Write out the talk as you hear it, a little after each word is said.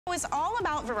Is all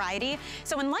about variety.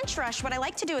 So in Lunch Rush, what I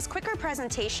like to do is quicker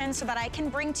presentation so that I can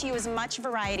bring to you as much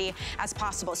variety as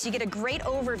possible. So you get a great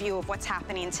overview of what's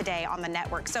happening today on the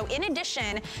network. So in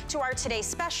addition to our Today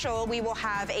Special, we will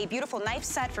have a beautiful knife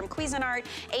set from Cuisinart.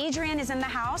 Adrienne is in the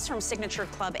house from Signature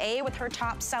Club A with her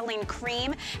top-selling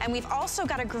cream. And we've also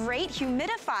got a great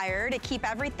humidifier to keep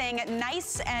everything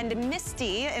nice and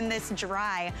misty in this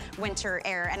dry winter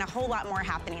air, and a whole lot more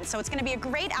happening. So it's going to be a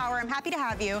great hour. I'm happy to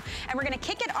have you. And we're going to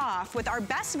kick it off with our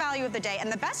best value of the day, and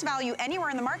the best value anywhere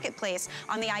in the marketplace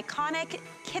on the iconic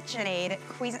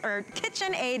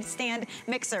KitchenAid stand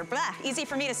mixer. Blah, easy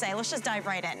for me to say. Let's just dive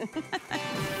right in.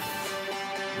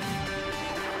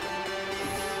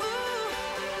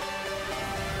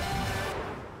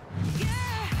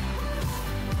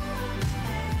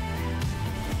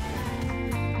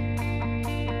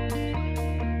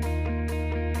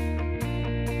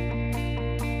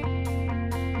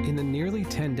 In the nearly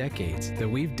 10 decades that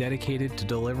we've dedicated to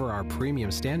deliver our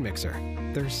premium stand mixer,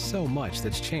 there's so much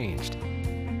that's changed.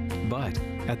 But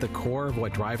at the core of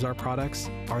what drives our products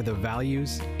are the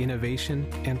values, innovation,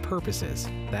 and purposes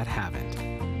that haven't.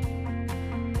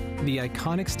 The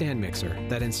iconic stand mixer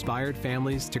that inspired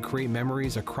families to create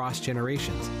memories across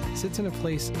generations sits in a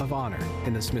place of honor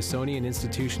in the Smithsonian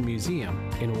Institution Museum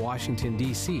in Washington,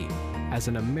 D.C. as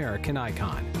an American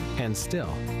icon, and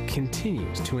still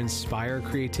continues to inspire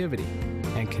creativity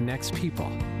and connects people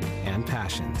and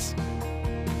passions.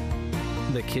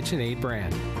 The KitchenAid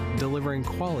brand, delivering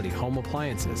quality home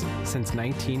appliances since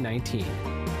 1919.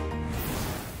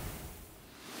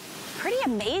 Pretty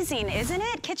amazing, isn't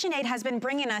it? KitchenAid has been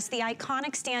bringing us the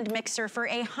iconic stand mixer for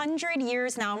 100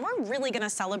 years now, and we're really gonna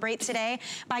celebrate today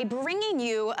by bringing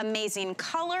you amazing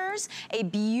colors, a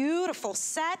beautiful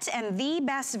set, and the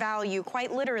best value,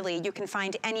 quite literally, you can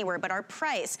find anywhere, but our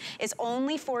price is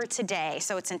only for today,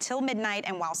 so it's until midnight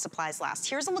and while supplies last.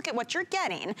 Here's a look at what you're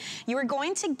getting. You are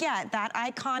going to get that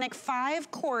iconic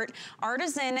 5-quart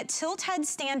artisan tilt head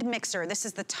stand mixer. This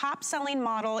is the top-selling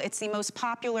model. It's the most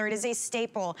popular. It is a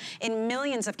staple in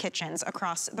millions of kitchens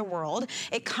across the world.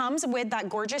 It comes with that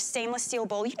gorgeous stainless steel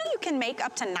bowl. You know you can make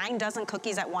up to 9 dozen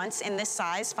cookies at once in this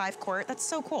size, 5-quart. That's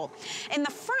so cool. In the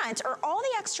front are all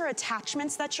the extra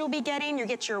attachments that you'll be getting. You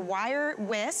get your wire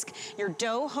whisk, your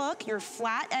dough hook, your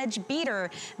flat edge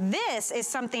beater. This is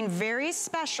something very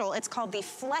special. It's called the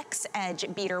Flex Edge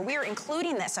beater. We are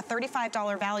including this, a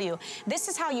 $35 value. This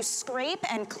is how you scrape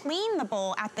and clean the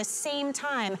bowl at the same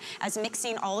time as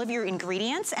mixing all of your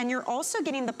ingredients, and you're also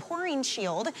getting the pouring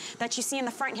shield that you see in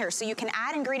the front here, so you can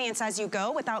add ingredients as you go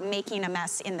without making a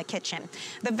mess in the kitchen.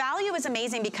 The value is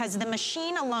amazing because the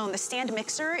machine alone, the stand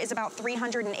mixer, is about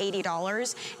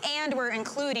 $380, and we're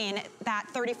including that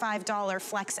 $35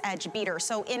 Flex Edge beater.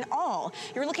 So in all,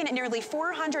 you're looking at nearly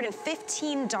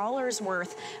 $415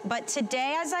 worth, but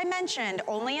today, as I mentioned,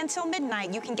 only until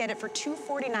midnight, you can get it for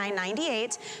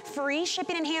 $249.98, free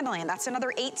shipping and handling. That's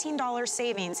another $18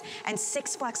 savings, and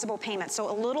 6 flexible payments,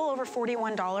 so a little over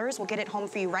 $41. We'll get it home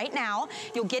for you right now.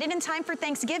 You'll get it in time for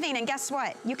Thanksgiving, and guess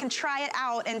what? You can try it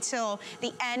out until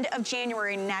the end of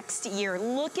January next year.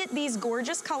 Look at these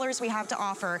gorgeous colors we have to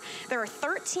offer. There are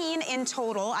 13 in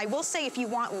total. I will say if you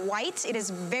want white, it is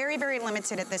very, very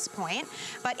limited at this point,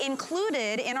 but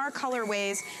included in our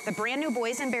colorways, the brand new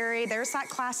boysenberry, there's that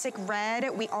classic red.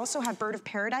 We also have Bird of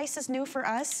Paradise is new for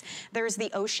us. There's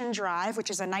the Ocean Drive, which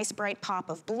is a nice bright pop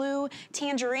of blue.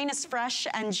 Tangerine is fresh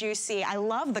and juicy. I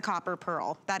love the copper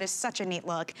pearl. That is such a neat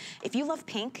look. If you love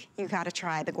pink, you gotta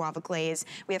try the guava glaze.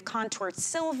 We have contoured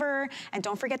silver, and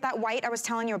don't forget that white I was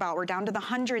telling you about. We're down to the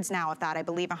hundreds now of that, I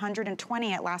believe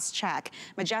 120 at last check.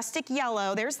 Majestic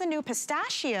yellow, there's the new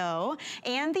pistachio,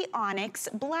 and the onyx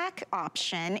black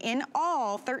option. In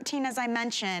all, 13 as I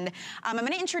mentioned. I'm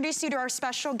gonna introduce you to our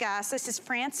special guest. This is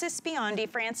Francis Biondi.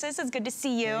 Francis, it's good to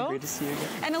see you. Hey, great to see you again.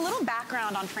 And a little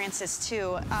background on Francis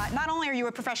too. Not only are you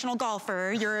a professional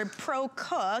golfer, you're a pro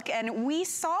cook, and we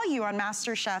saw you on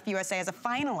MasterChef USA as a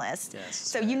finalist. Yes.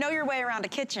 So you know your way around a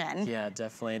kitchen. Yeah,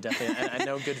 definitely. And I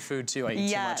know good food too. I eat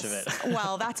too much of it.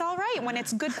 Well, that's all right when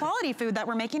it's good quality food that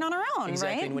we're making on our own,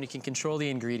 exactly. right? And when you can control the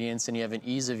ingredients and you have an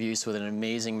ease of use with an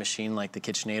amazing machine like the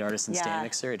KitchenAid Artisan Stand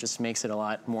Mixer, it just makes it a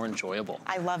lot more enjoyable.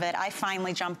 I love it. I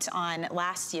finally jumped on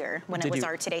last year when it was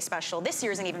our Today Special. This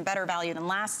year's an even better value than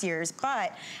last year's,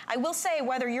 but I will say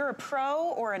whether you're a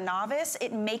pro or a novice,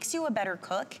 it makes you a better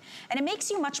cook, and it makes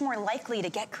you much more likely to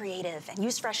get creative creative and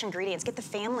use fresh ingredients, get the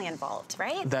family involved,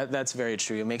 right? That's very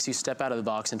true. It makes you step out of the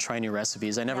box and try new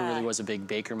recipes. I never really was a big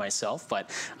baker myself, but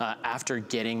after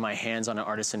getting my hands on an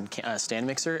artisan stand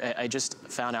mixer, I just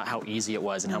found out how easy it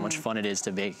was and how much fun it is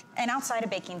to bake. And outside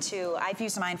of baking too, I've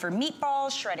used mine for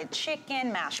meatballs, shredded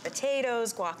chicken, mashed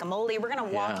potatoes, guacamole. We're gonna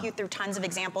walk you through tons of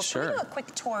examples. Sure. Can we do a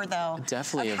quick tour though?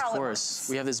 Definitely, of course.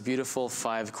 We have this beautiful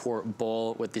 5-quart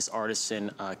bowl with this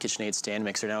artisan KitchenAid stand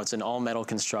mixer. Now it's an all-metal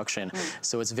construction,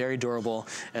 so it's very durable.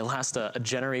 It lasts a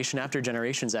generation after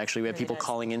generations, actually. We have people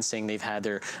calling in saying they've had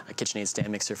their KitchenAid stand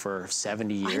mixer for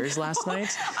 70 years last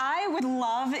night. I would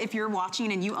love, if you're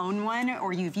watching and you own one,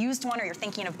 or you've used one, or you're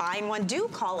thinking of buying one, do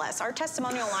call us. Our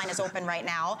testimonial line is open right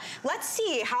now. Let's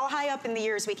see how high up in the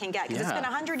years we can get, because it's been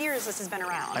 100 years this has been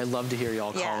around. I love to hear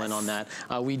y'all call in on that.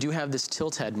 We do have this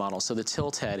tilt head model. So the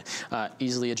tilt head,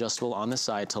 easily adjustable on the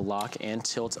side to lock and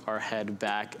tilt our head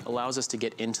back, allows us to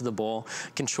get into the bowl,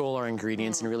 control our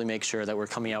ingredients, and really make sure that we're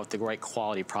coming out with the right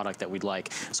quality product that we'd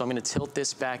like. So I'm gonna tilt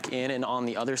this back in, and on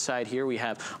the other side here, we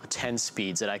have 10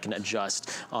 speeds that I can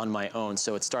adjust on my own.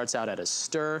 So it starts out at a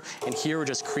stir, and here we're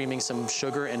just creaming some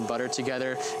sugar and butter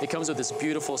together. It comes with this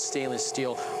beautiful stainless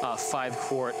steel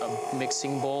 5-quart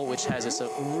mixing bowl, which has this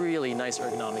really nice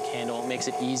ergonomic handle. It makes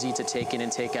it easy to take in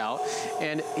and take out.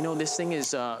 And you know, this thing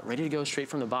is ready to go straight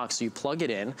from the box. So you plug it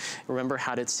in. Remember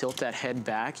how to tilt that head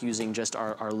back using just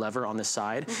our lever on the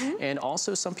side. And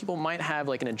also some people might have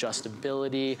like an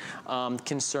adjustability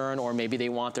concern, or maybe they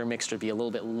want their mixer to be a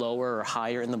little bit lower or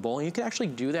higher in the bowl. And you can actually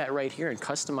do that right here and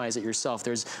customize it yourself.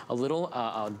 There's a little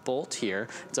bolt here.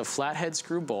 It's a flathead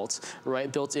screw bolt,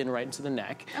 built in right into the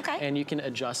neck. And you can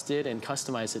adjust it and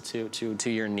customize it to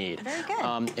your need. Very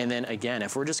good. And then again,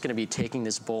 if we're just gonna be taking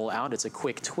this bowl out, it's a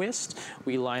quick twist.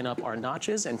 We line up our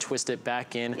notches and twist it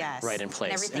back in right in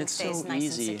place. And everything stays so nice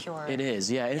easy. and secure. It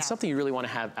is, and it's something you really want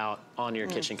to have out on your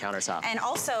kitchen countertop. And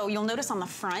also, you'll notice on the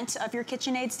front of your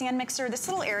KitchenAid stand mixer, this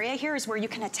little area here is where you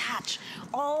can attach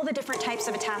all the different types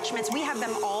of attachments. We have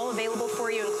them all available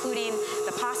for you, including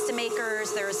the pasta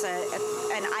makers. There's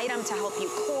an item to help you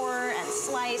core and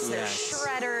slice. There's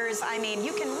shredders. I mean,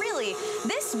 you can really,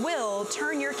 this will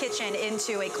turn your kitchen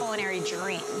into a culinary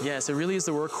dream. Yes, it really is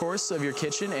the workhorse of your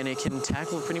kitchen, and it can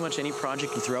tackle pretty much any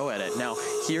project you throw at it. Now,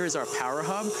 here is our power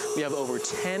hub. We have over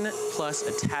 10 plus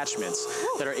attachments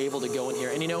that are able to go in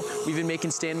here. And you know, we've been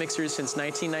making stand mixers since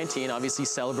 1919, obviously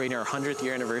celebrating our 100th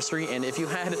year anniversary. And if you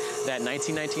had that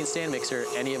 1919 stand mixer,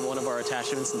 any of one of our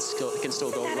attachments can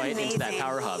still go right into that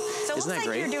power hub. So Isn't that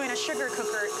great? You're doing a sugar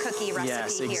cookie recipe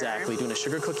Yes, exactly. Doing a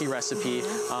sugar cookie recipe,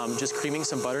 just creaming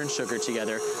some butter and sugar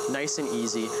together, nice and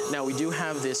easy. Now we do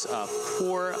have this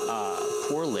pour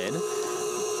lid.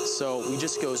 So we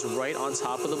just goes right on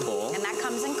top of the bowl. And that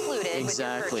comes included with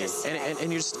your purchase today.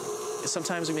 And you just,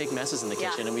 sometimes we make messes in the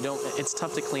kitchen and it's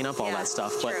tough to clean up all that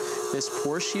stuff. But this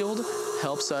pour shield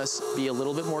helps us be a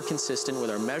little bit more consistent with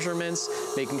our measurements,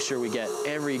 making sure we get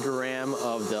every gram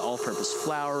of the all-purpose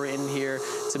flour in here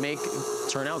to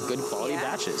turn out good quality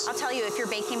batches. I'll tell you, if you're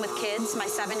baking with kids, my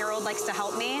 7-year-old likes to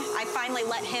help me. I finally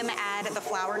let him add the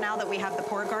flour now that we have the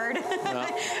pour guard.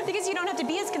 Because you don't have to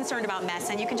be as concerned about mess,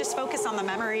 and you can just focus on the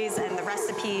memories and the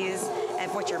recipes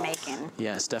of what you're making.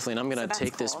 Yes, definitely. And I'm gonna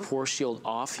take this pour shield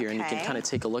off here, and you can kind of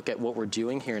take a look at what we're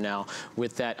doing here now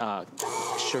with that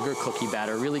sugar cookie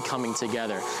batter really coming together.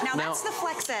 Now that's the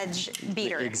Flex Edge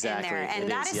beater in there,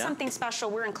 and that is something special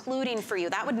we're including for you.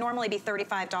 That would normally be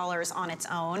 $35 on its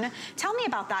own. Tell me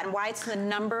about that and why it's the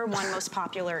 #1 most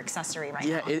popular accessory right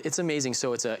now. Yeah, it's amazing.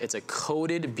 So it's a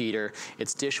coated beater.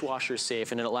 It's dishwasher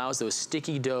safe, and it allows those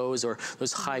sticky doughs or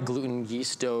those high gluten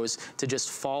yeast doughs to just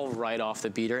fall right off the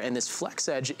beater. And this Flex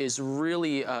Edge is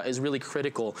really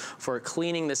critical for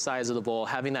cleaning the sides of the bowl,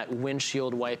 having that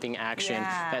windshield wiping action.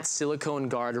 That silicone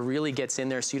guard really gets in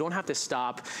there, so you don't have to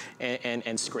stop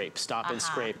and scrape, and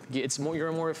scrape.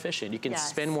 You're more efficient. You can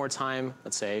spend more time,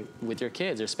 let's say, with your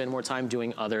kids, or spend more time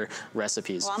doing other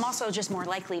recipes. Well, I'm also just more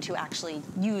likely to actually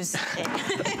use it.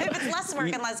 If it's less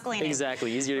work and less cleaning.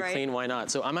 Exactly, easier to clean, why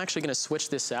not? So I'm actually gonna switch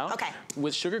this out.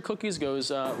 With sugar cookies goes,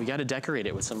 we gotta decorate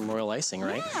it with some royal icing,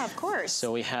 right? Yeah, of course.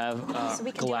 So we have a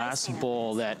glass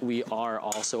bowl that we are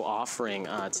also offering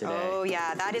today. Oh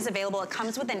yeah, that is available. It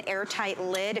comes with an airtight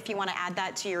lid if you wanna add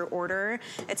that to your order.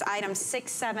 It's item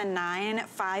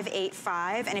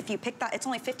 679585, and if you pick that, it's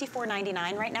only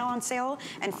 $54.99 right now on sale,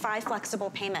 and 5 flexible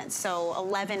payments. So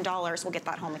 $11 will get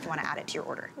that home if you want to add it to your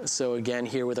order. So again,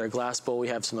 here with our glass bowl, we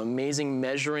have some amazing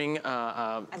measuring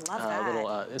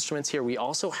little instruments here. We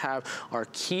also have our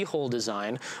keyhole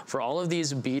design for all of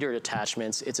these beater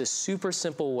attachments. It's a super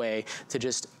simple way to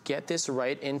just get this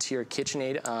right into your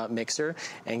KitchenAid mixer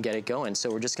and get it going. So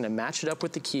we're just gonna match it up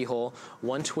with the keyhole,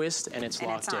 one twist, and it's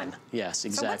locked in. Yes,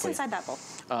 exactly. So what's inside that bowl?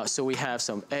 So we have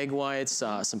some egg whites,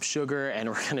 some sugar, and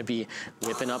we're gonna be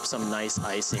whipping up some nice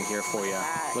icing here for you.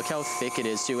 Look how thick it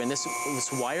is too. And this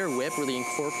wire whip really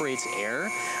incorporates air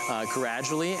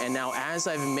gradually. And now as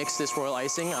I've mixed this royal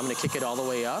icing, I'm gonna kick it all the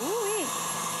way up. Ooh-wee.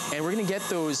 And we're gonna get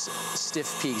those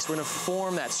stiff peaks. We're gonna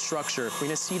form that structure.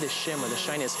 We're gonna see the shimmer, the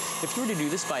shininess. If you were to do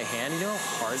this by hand, you know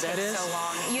how hard that is? So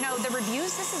long. You know, the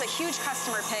reviews, this is a huge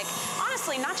customer pick.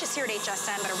 Honestly, not just here at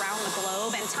HSN, but around the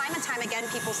globe. And time again,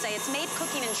 people say it's made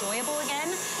cooking enjoyable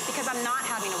again because I'm not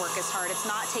having to work as hard. It's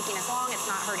not taking as long. It's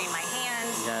not hurting my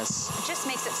hands. Yes. It just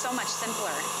makes it so much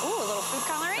simpler. Ooh, a little food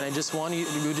coloring. And I just want you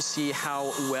to see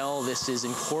how well this is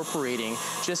incorporating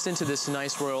just into this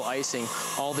nice royal icing,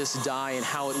 all this dye and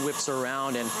how it whips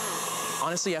around. And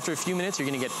honestly, after a few minutes, you're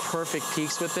gonna get perfect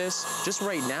peaks with this. Just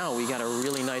right now, we got a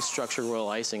really nice structured royal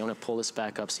icing. I'm gonna pull this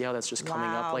back up. See how that's just coming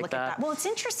up like look that? At that? Well, it's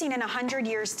interesting in 100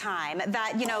 years' time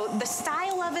that, you know, the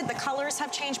style of it, the colors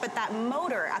have changed, but that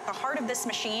motor at the heart of this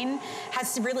machine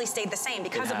has really stayed the same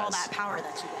because of all that power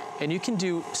that you get. And you can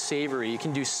do savory, you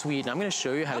can do sweet, and I'm gonna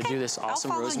show you how to do this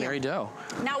awesome rosemary dough.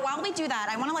 Now, while we do that,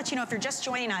 I wanna let you know, if you're just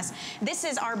joining us, this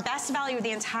is our best value of the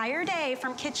entire day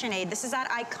from KitchenAid. This is that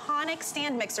iconic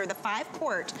stand mixer, the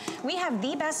 5-quart. We have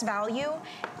the best value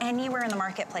anywhere in the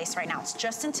marketplace right now. It's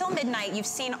just until midnight. You've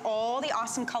seen all the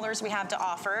awesome colors we have to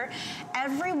offer.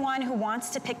 Everyone who wants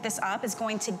to pick this up is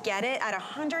going to get it at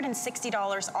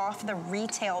 $160 off the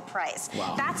retail price.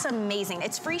 Wow. That's amazing.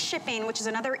 It's free shipping, which is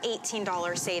another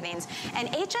 $18 savings. And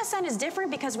HSN is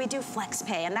different because we do flex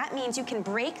pay, and that means you can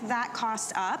break that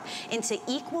cost up into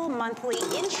equal monthly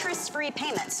interest-free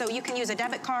payments. So you can use a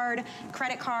debit card,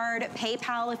 credit card,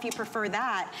 PayPal if you prefer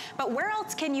that. But where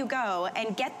else can you go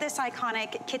and get this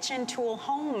iconic kitchen tool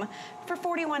home for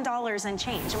 $41 and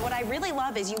change? And what I really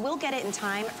love is you will get it in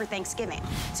time for Thanksgiving.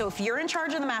 So if you're in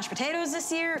charge of the mashed potatoes this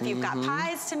year, if you've got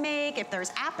pies to make, if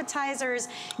there's appetizers,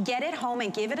 get it home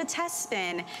and give it a test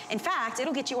spin. In fact,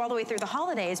 it'll get you all the way through the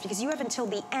holidays because you have until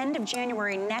the end of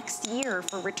January next year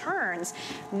for returns,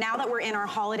 now that we're in our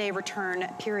holiday return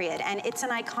period. And it's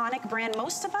an iconic brand.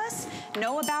 Most of us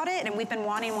know about it, and we've been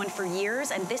wanting one for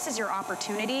years, and this is your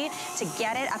opportunity to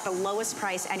get it at the lowest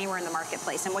price anywhere in the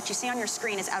marketplace. And what you see on your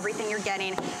screen is everything you're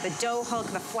getting: the dough hook,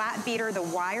 the flat beater, the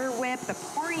wire whip, the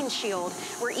pouring shield.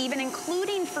 We're even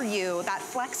including for you that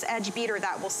flex edge beater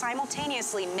that will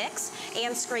simultaneously mix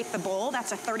and scrape the bowl.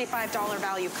 That's a $35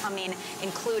 value coming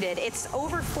included. It's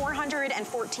over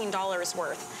 $414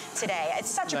 worth today. It's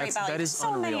such a great value. That is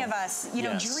so unreal. many of us, you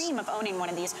know, dream of owning one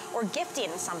of these or gifting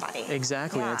somebody.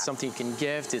 Exactly, and it's something you can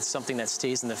gift. It's something that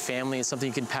stays in the family. It's something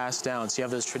you can pass down. So you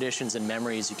have those traditions and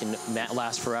memories you can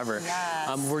last forever.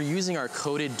 Yes. We're using our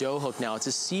coated dough hook now. It's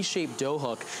a C-shaped dough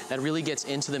hook that really gets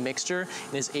into the mixture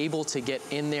and is able to get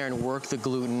in there and work the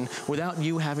gluten without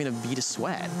you having to beat a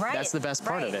sweat. Right. That's the best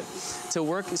part of it. To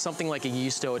work something like a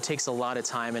yeast dough, it takes a lot of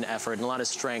time and effort and a lot of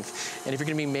strength. And if you're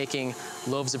gonna be making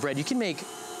loaves of bread, you can make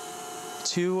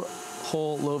 2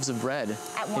 whole loaves of bread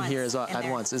in here at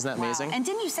once. Isn't that amazing? And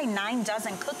didn't you say 9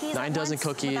 dozen cookies? 9 dozen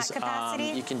cookies. With that capacity?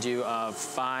 You can do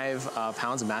 5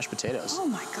 pounds of mashed potatoes. Oh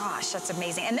my gosh, that's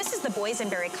amazing. And this is the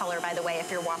boysenberry color, by the way,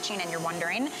 if you're watching and you're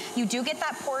wondering. You do get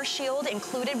that pour shield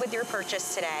included with your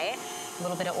purchase today. A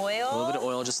little bit of oil. A little bit of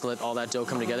oil just to let all that dough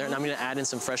come together. And I'm gonna add in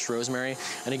some fresh rosemary.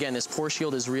 And again, this pour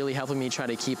shield is really helping me try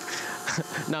to keep,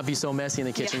 not be so messy in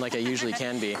the kitchen like I usually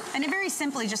can be. And it very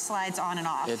simply just slides on and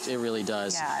off. It really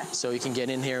does. Yeah. So you can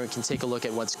get in here, we can take a look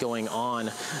at what's going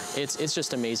on. It's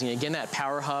just amazing. Again, that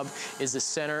power hub is the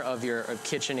center of your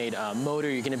KitchenAid motor.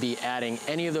 You're gonna be adding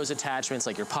any of those attachments,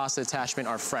 like your pasta attachment,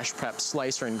 our fresh prep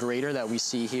slicer and grater that we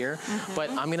see here. But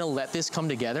I'm gonna let this come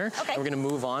together. Okay. And we're gonna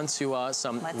move on to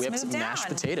some whipped mashed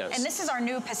potatoes. And this is our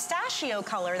new pistachio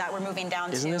color that we're moving down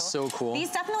to. Isn't this so cool?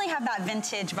 These definitely have that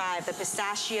vintage vibe, the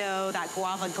pistachio, that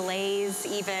guava glaze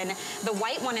even. The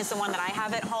white one is the one that I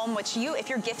have at home, which if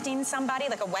you're gifting somebody,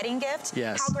 like a wedding gift,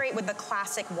 how great would the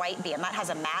classic white be? And that has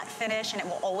a matte finish and it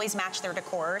will always match their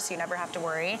decor, so you never have to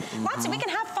worry. Lots of, we can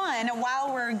have fun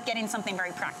while we're getting something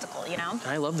very practical, you know?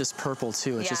 I love this purple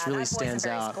too. It just really stands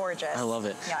out. Gorgeous. I love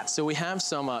it. Yeah. So we have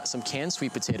some canned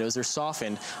sweet potatoes. They're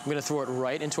softened. I'm gonna throw it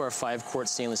right into our 5 5-quart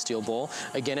stainless steel bowl.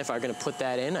 Again, if I'm gonna put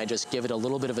that in, I just give it a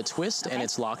little bit of a twist and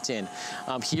it's locked in.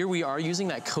 Here we are using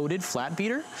that coated flat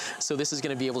beater. So this is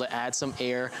gonna be able to add some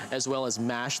air as well as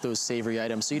mash those savory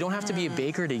items. So you don't have to be a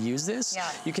baker to use this.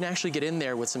 Yeah. You can actually get in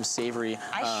there with some savory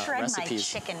I shred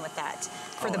recipes. my chicken with that.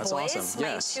 For the boys, awesome.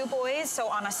 my 2 boys. So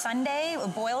on a Sunday, we'll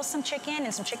boil some chicken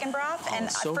and some chicken broth,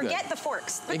 and so forget the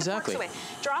forks. Put the forks away.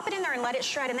 Drop it in there and let it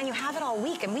shred, and then you have it all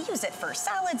week. And we use it for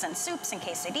salads and soups and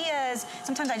quesadillas.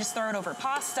 Sometimes I just throw it over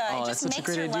pasta. It just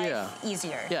makes your life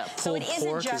easier. Yeah, pulled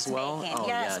pork as well. Bacon. Oh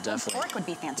yes, yeah, definitely. Pork would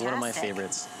be fantastic. One of my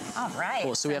favorites. All right.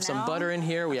 Cool. So we have some butter in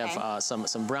here. We have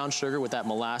some brown sugar with that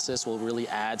molasses. Will really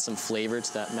add some flavor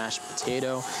to that mashed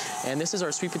potato. And this is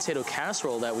our sweet potato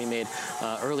casserole that we made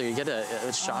earlier. You get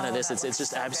a shot of this. It's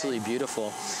just absolutely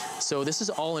beautiful. So this is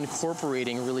all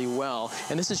incorporating really well.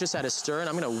 And this is just at a stir, and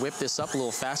I'm gonna whip this up a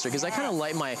little faster because I kind of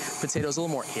like my potatoes a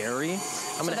little more airy.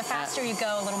 So the faster you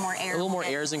go, a little more air. A little more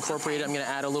air is incorporated. I'm gonna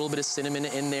add a little bit of cinnamon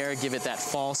in there, give it that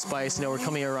fall spice. You know, we're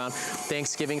coming around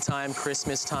Thanksgiving time,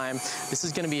 Christmas time. This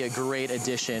is gonna be a great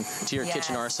addition to your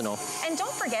kitchen arsenal. And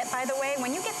don't forget, by the way,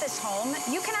 when you get this home,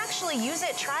 you can actually use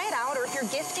it, try it out, or if you're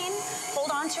gifting,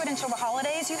 hold on to it until the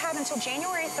holidays. You have until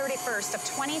January 31st of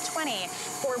 2020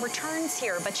 for returns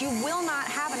here, but you will not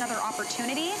have another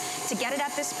opportunity to get it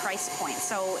at this price point.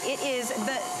 So it is,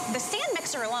 the stand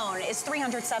mixer alone is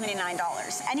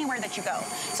 $379 anywhere that you go.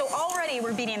 So already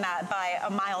we're beating that by a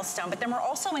milestone, but then we're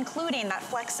also including that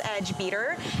flex edge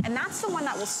beater, and that's the one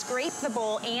that will scrape the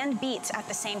bowl and beat at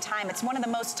the same time. It's one of the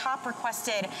most top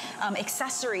requested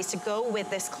accessories to go with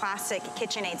this classic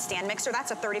KitchenAid stand mixer.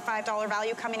 That's a $35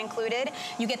 value coming included.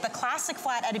 You get the classic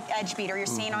flat edge beater you're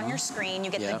seeing on your screen.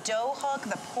 You get the dough hook,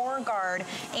 the pour guard,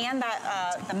 and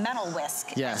that the metal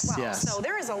whisk as well. So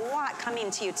there is a lot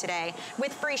coming to you today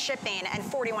with free shipping and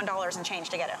 $41 and change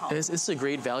to get it home. It's a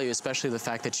great value, especially the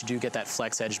fact that you do get that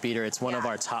flex edge beater. It's one of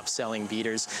our top selling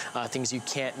beaters, things you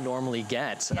can't normally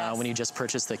get when you just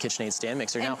purchase the KitchenAid stand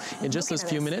mixer. And now, in just those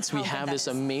few minutes, we have this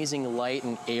amazing light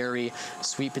and airy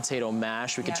sweet potato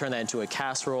mash. We can turn that into a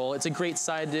casserole. It's a great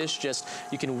side dish. Just,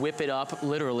 you can whip it up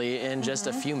literally in just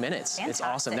a few minutes. It's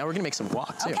awesome. Now we're gonna make some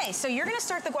guac too. Okay, so you're gonna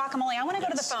start the guacamole. I wanna go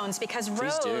to the phones because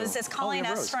Rose is calling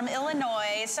us from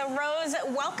Illinois. So Rose,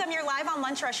 welcome. You're live on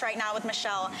Lunch Rush right now with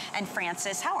Michelle and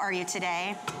Francis. How are you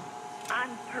today? I'm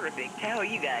perfect. How are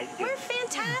you guys doing? We're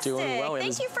fantastic. Doing well.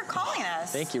 Thank you for calling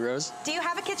us. Thank you, Rose. Do you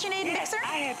have a KitchenAid mixer?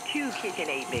 I have 2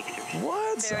 KitchenAid mixers.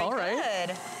 What? Very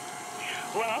good.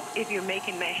 Well, if you're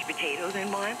making mashed potatoes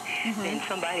in one, then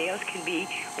somebody else can be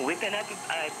whipping up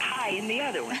a pie in the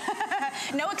other one.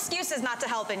 No excuses not to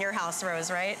help in your house, Rose,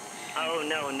 right? Oh,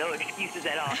 no excuses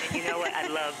at all. And you know what? I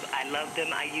love them.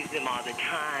 I use them all the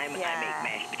time. I make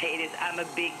mashed potatoes. I'm a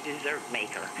big dessert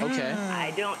maker. Okay.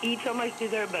 I don't eat so much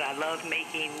dessert, but I love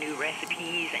making new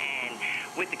recipes, and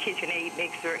with the KitchenAid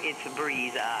mixer, it's a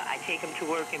breeze. I take them to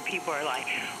work, and people are like,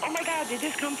 "Oh my God, did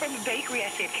this come from a bakery?" I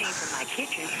said, "It came from my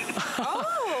kitchen."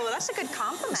 Oh, that's a good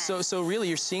compliment. So really,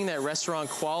 you're seeing that restaurant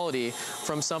quality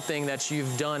from something that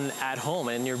you've done at home,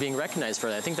 and you're being recognized for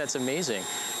that. I think that's amazing.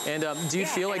 And do you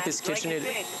feel like this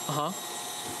KitchenAid?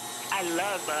 I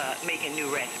love making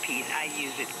new recipes. I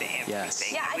use it for everything.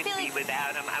 Yes. Yeah, I wouldn't be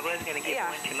without them. I was going to give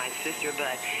one to my sister,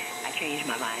 but I changed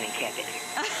my mind and kept it.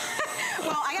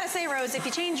 Well, I gotta say, Rose, if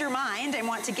you change your mind and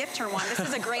want to gift her one, this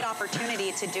is a great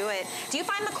opportunity to do it. Do you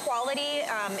find the quality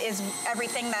is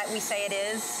everything that we say it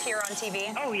is here on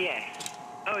TV? Oh, yes.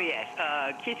 Oh, yes.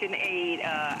 KitchenAid,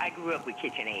 I grew up with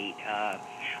KitchenAid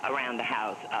around the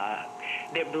house.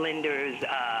 Their blenders,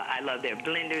 I love their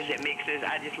blenders, their mixers.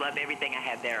 I just love everything. I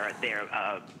have their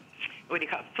what do you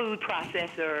call it, food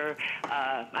processor.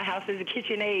 My house is a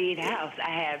KitchenAid house. I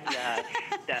have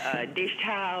the dish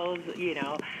towels, you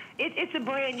know. It's a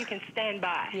brand you can stand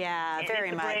by. Yeah, and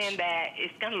very much. It's a brand that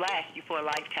it's going to last you for a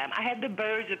lifetime. I have the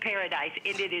Birds of Paradise,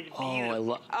 and it is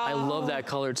beautiful. I love that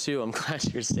color, too. I'm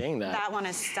glad you're saying that. That one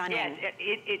is stunning. Yes,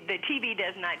 the TV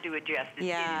does not do it justice.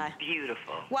 Yeah. It is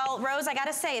beautiful. Well, Rose, I got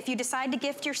to say, if you decide to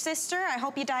gift your sister, I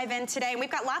hope you dive in today. And we've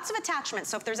got lots of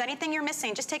attachments, so if there's anything you're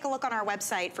missing, just take a look on our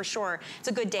website for sure. It's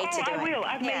a good day to do it. I will.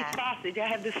 I've made sausage. I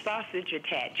have the sausage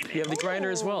attachment. You have the grinder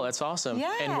as well. That's awesome.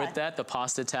 Yeah. And with that, the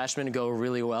pasta attachment go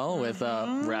really well with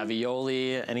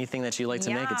ravioli, anything that you like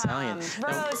to make Italian.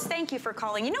 Rose, thank you for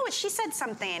calling. You know what? She said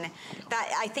something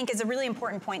that I think is a really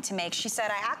important point to make. She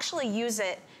said, I actually use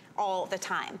it all the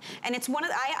time. And it's one of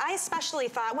the, I especially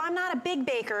thought, well, I'm not a big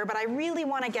baker, but I really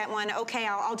want to get one. Okay,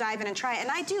 I'll dive in and try it.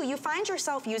 And I do. You find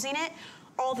yourself using it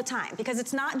all the time, because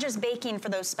it's not just baking for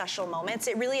those special moments.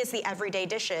 It really is the everyday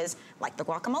dishes, like the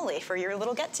guacamole for your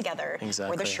little get-together,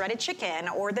 or the shredded chicken,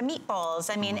 or the meatballs.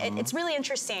 I mean, it's really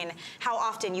interesting how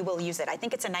often you will use it. I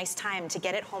think it's a nice time to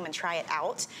get it home and try it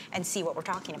out and see what we're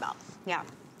talking about. Yeah.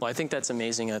 Well, I think that's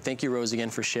amazing. Thank you, Rose, again,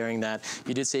 for sharing that.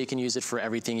 You did say you can use it for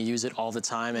everything. You use it all the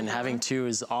time, and having two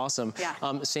is awesome. Yeah.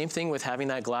 Same thing with having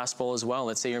that glass bowl as well.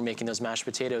 Let's say you're making those mashed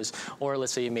potatoes, or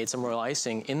let's say you made some royal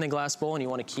icing in the glass bowl and you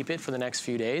want to keep it for the next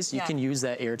few days. You can use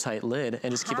that airtight lid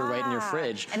and just keep it right in your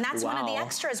fridge. And that's one of the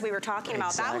extras we were talking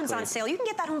about. That one's on sale. You can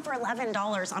get that home for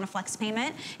 $11 on a flex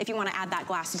payment if you want to add that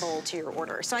glass bowl to your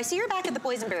order. So I see you're back at the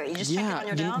boysenberry. You just checked it on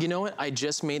your dough? You know what? I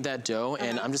just made that dough,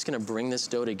 and I'm just going to bring this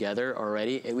dough together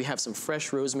already. We have some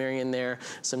fresh rosemary in there,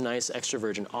 some nice extra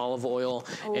virgin olive oil,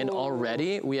 and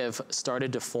already we have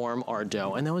started to form our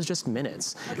dough, and that was just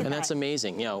minutes. And that's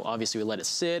amazing. You know, obviously we let it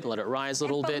sit, let it rise a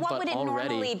little bit, but already. What would it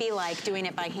normally be like doing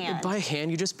it by hand? By hand,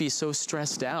 you'd just be so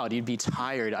stressed out. You'd be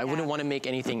tired. I wouldn't want to make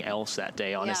anything else that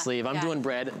day, honestly. If I'm doing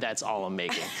bread, that's all I'm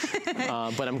making.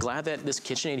 But I'm glad that this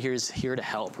KitchenAid here is here to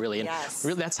help, really. And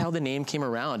really, that's how the name came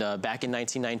around. Back in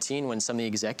 1919, when some of the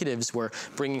executives were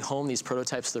bringing home these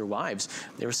prototypes to their wives,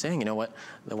 they were saying, you know what?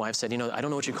 The wife said, you know, I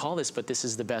don't know what you call this, but this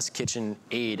is the best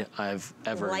KitchenAid I've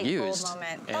ever used.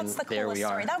 Moment. That's the coolest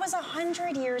story. That was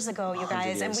 100 years ago, you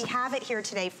guys, and we have it here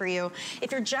today for you.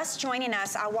 If you're just joining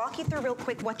us, I'll walk you through real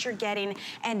quick what you're getting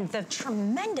and the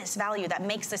tremendous value that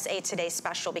makes this a Today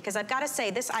special, because I've got to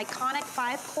say, this iconic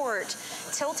 5-quart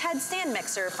tilt head stand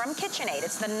mixer from KitchenAid,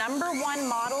 it's the #1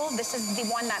 model. This is the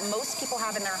one that most people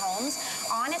have in their homes.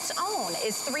 On its own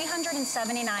is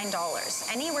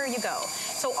 $379 anywhere you go.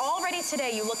 So already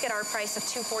today, you look at our price of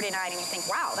 $249 and you think,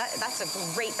 wow, that's a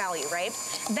great value, right?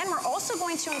 Then we're also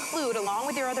going to include, along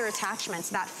with your other attachments,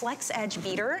 that Flex Edge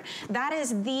beater. That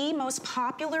is the most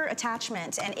popular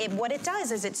attachment, and what it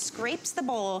does is it scrapes the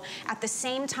bowl at the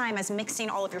same time as mixing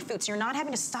all of your food. So you're not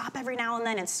having to stop every now and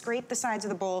then and scrape the sides of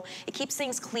the bowl. It keeps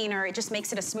things cleaner. It just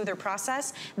makes it a smoother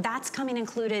process. That's coming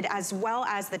included, as well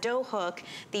as the dough hook,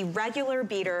 the regular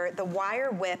beater, the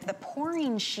wire whip, the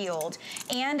pouring shield,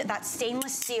 and that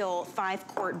stainless steel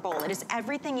 5-quart bowl. It is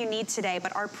everything you need today,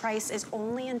 but our price is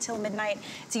only until midnight.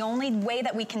 It's the only way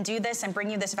that we can do this and bring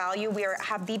you this value. We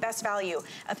have the best value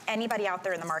of anybody out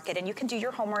there in the market, and you can do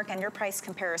your homework and your price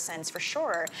comparisons for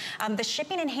sure. The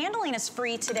shipping and handling is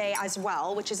free today as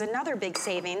well, which is another big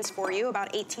savings for you,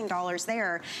 about $18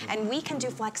 there. And we can do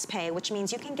flex pay, which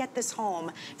means you can get this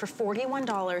home for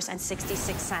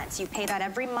 $41.66. You pay that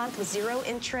every month with 0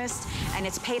 interest, and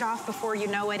it's paid off before you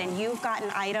know it, and you've got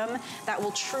an item that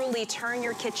will truly turn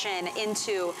your kitchen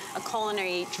into a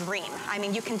culinary dream. I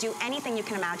mean, you can do anything you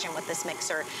can imagine with this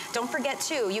mixer. Don't forget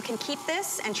too, you can keep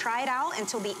this and try it out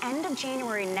until the end of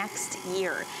January next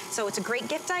year. So it's a great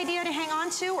gift idea to hang on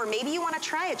to, or maybe you want to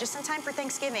try it just in time for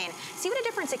Thanksgiving. See what a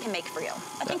difference it can make for you.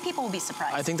 I think people will be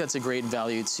surprised. I think that's a great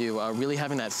value too. Really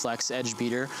having that Flex Edge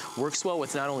beater works well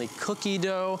with not only cookie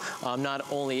dough, not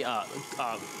only,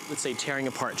 let's say, tearing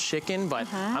apart chicken,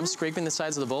 but I'm scraping the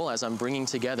sides of the bowl as I'm bringing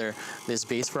together this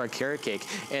base for our carrot cake.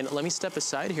 And let me step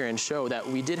aside here and show that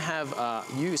we did have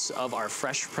use of our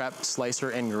fresh prep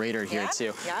slicer and grater here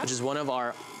too, which is one of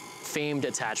our famed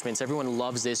attachments. Everyone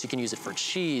loves this. You can use it for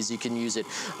cheese. You can use it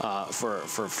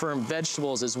for firm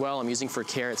vegetables as well. I'm using for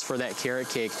carrots for that carrot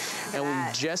cake. And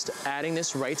we're just adding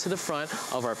this right to the front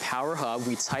of our power hub.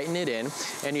 We tighten it in,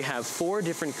 and you have 4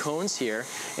 different cones here.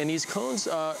 And these cones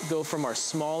go from our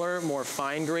smaller, more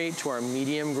fine grade to our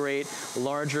medium grade,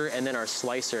 larger, and then our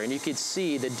slicer. And you could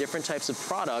see the different types of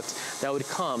product that would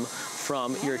come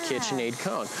from your KitchenAid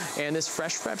cone. And this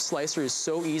fresh prep slicer is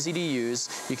so easy to use.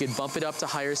 You could bump it up to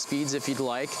higher speeds if you'd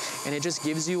like, and it just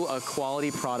gives you a quality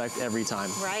product every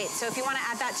time. Right, so if you want to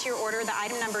add that to your order, the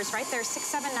item number is right there,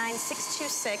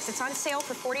 679626. It's on sale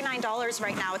for $49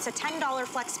 right now. It's a $10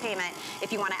 flex payment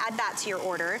if you want to add that to your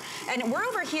order. And we're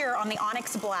over here on the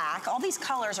Onyx Black. All these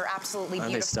colors are absolutely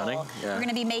beautiful. Aren't they stunning? Yeah. We're going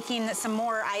to be making some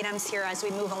more items here as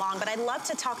we move along, but I'd love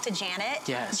to talk to Janet.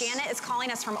 Yes. Janet is calling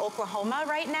us from Oklahoma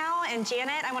right now, and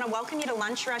Janet, I want to welcome you to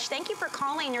Lunch Rush. Thank you for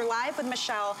calling. You're live with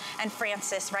Michelle and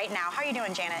Francis right now. How are you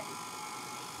doing, Janet?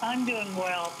 I'm doing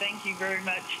well. Thank you very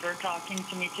much for talking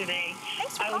to me today.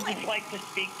 Thanks for calling. I would just like to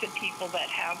speak to people that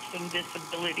have some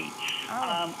disability.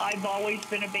 I've always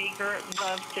been a baker,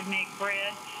 loved to make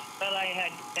bread, but I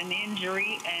had an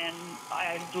injury and I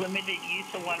had limited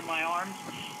use of one of my arms.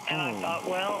 And I thought,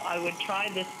 well, I would try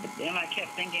this, but then I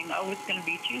kept thinking, oh, it's going to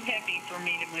be too heavy for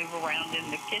me to move around in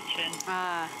the kitchen.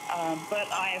 But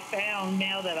I have found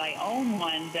now that I own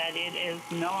one that it is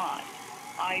not.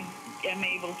 I am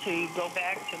able to go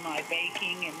back to my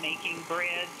baking and making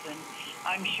breads, and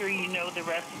I'm sure you know the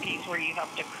recipes where you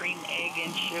have to cream, egg,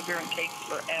 and sugar, and takes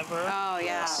forever. Oh,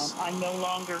 yes. I no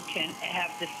longer can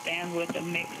have to stand with a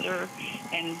mixer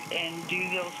and do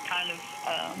those kind of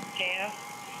tasks.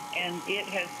 And it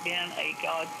has been a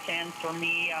godsend for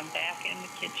me. I'm back in the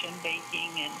kitchen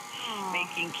baking and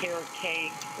making carrot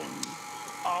cakes and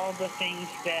all the things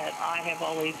that I have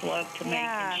always loved to make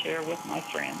and share with my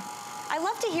friends. I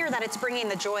love to hear that it's bringing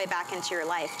the joy back into your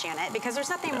life, Janet, because there's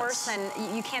nothing worse than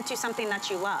you can't do something that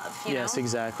you love. You know?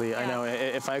 Exactly. I know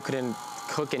if I couldn't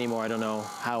cook anymore, I don't know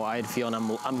how I'd feel, and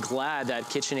I'm glad that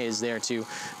KitchenAid is there to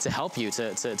help you,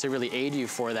 to really aid you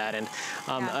for that. And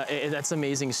that's an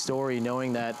amazing story,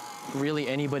 knowing that really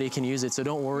anybody can use it. So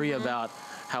don't worry about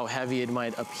how heavy it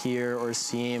might appear or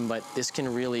seem, but this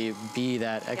can really be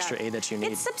that extra aid that you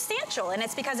need. It's substantial, and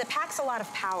it's because it packs a lot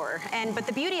of power. But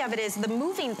the beauty of it is the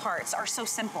moving parts are so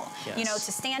simple. You know,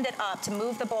 to stand it up, to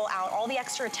move the bowl out, all the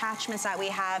extra attachments that we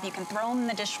have, you can throw them in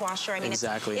the dishwasher. I mean,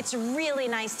 it's really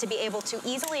nice to be able to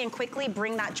easily and quickly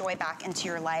bring that joy back into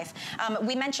your life.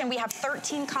 We mentioned we have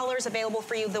 13 colors available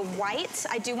for you. The white,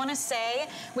 I do want to say,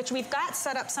 which we've got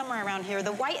set up somewhere around here,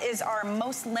 the white is our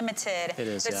most limited. It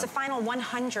is, It's the final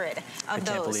 100 of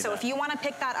those. So if you want to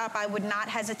pick that up, I would not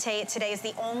hesitate. Today is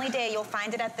the only day you'll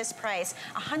find it at this price.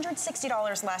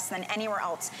 $160 less than anywhere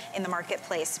else in the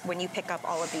marketplace when you pick up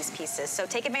all of these pieces. So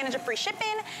take advantage of free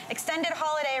shipping, extended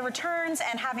holiday returns,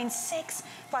 and having 6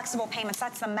 flexible payments.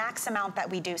 That's the max amount that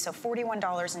we do. So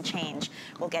 $41 and change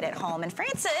will get it home. And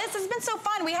Francis, it's been so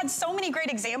fun. We had so many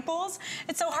great examples.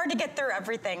 It's so hard to get through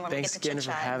everything when we get to chit-chat. Thanks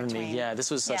again for having me. Yeah,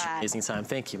 this was such an amazing time.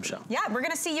 Thank you, Michelle. Yeah, we're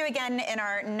going to see you again in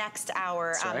our next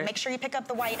hour. Make sure you pick up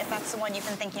the white if that's the one you've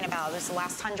been thinking about. There's the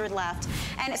last 100 left.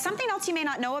 And something else you may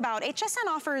not know about, HSN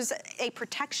offers a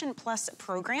Protection Plus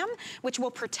program, which will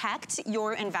protect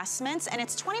your investments, and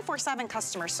it's 24/7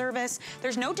 customer service.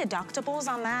 There's no deductibles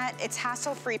on that. It's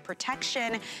hassle-free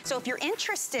protection. So if you're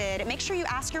interested, make sure you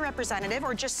ask your representative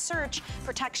or just search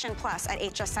Protection Plus at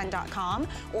hsn.com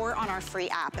or on our free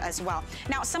app as well.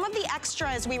 Now, some of the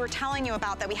extras we were telling you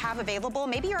about that we have available,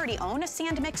 maybe you already own a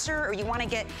sand mixer or you want to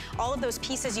get all of those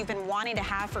pieces you've been wanting to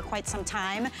have for quite some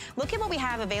time. Look at what we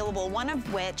have available, one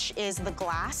of which is the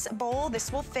glass bowl.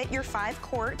 This will fit your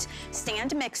 5-quart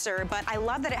stand mixer, but I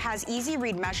love that it has easy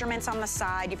read measurements on the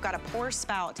side. You've got a pour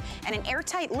spout and an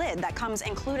airtight lid that comes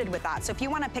included with that. So if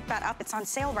you want to pick that up, it's on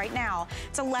sale right now.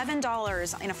 It's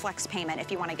 $11 in a flex payment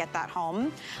if you want to get that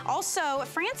home. Also,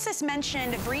 Francis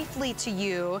mentioned briefly to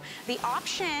you the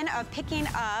option of picking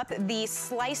up the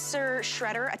slicer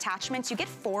shredder attachments. You get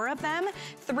 4 of them.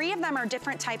 3 of them are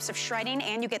different types of shredding,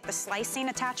 and you get the slicing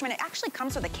attachment. It actually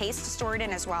comes with a case to store it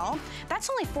in as well. That's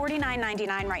only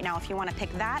 $49.99 right now if you want to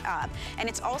pick that up. And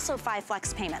it's also 5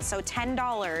 flex payments, so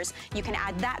 $10. You can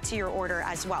add that to your order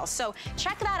as well. So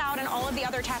check that out and all of the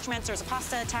other attachments. There's a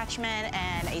pasta attachment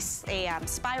and a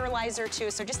spiralizer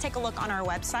too. So just take a look on our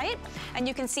website and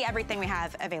you can see everything we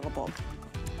have available.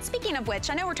 Speaking of which,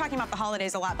 I know we're talking about the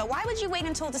holidays a lot, but why would you wait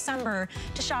until December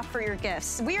to shop for your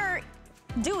gifts? We are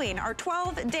doing our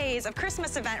 12 days of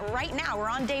Christmas event right now. We're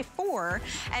on day 4,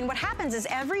 and what happens is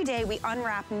every day we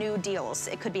unwrap new deals.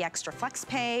 It could be extra flex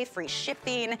pay, free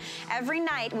shipping. Every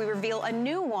night we reveal a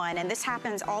new one, and this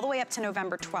happens all the way up to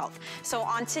November 12th. So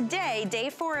on today, day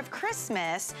 4 of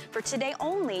Christmas, for today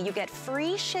only, you get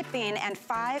free shipping and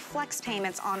 5 flex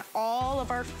payments on all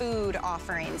of our food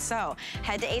offerings. So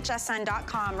head to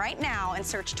hsn.com right now and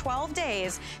search 12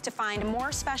 days to find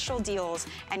more special deals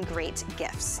and great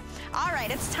gifts. All right.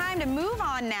 It's time to move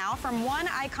on now from one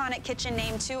iconic kitchen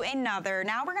name to another.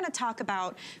 Now we're going to talk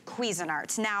about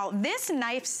Cuisinart. Now this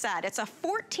knife set, it's a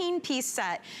 14-piece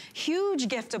set, huge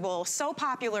giftable, so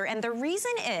popular, and the reason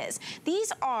is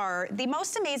these are the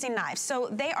most amazing knives. So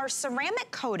they are ceramic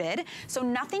coated, so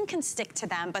nothing can stick to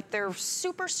them, but they're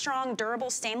super strong, durable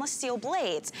stainless steel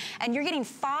blades, and you're getting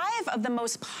 5 of the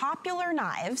most popular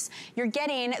knives. You're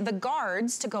getting the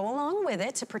guards to go along with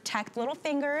it to protect little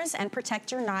fingers and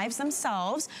protect your knives themselves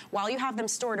while you have them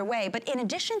stored away. But in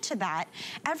addition to that,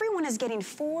 everyone is getting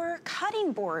 4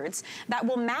 cutting boards that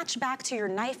will match back to your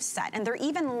knife set, and they're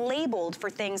even labeled for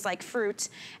things like fruit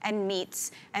and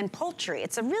meats and poultry.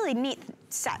 It's a really neat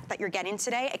set that you're getting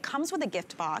today. It comes with a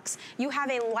gift box. You have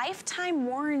a lifetime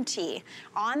warranty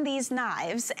on these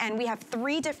knives, and we have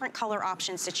 3 different color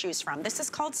options to choose from. This is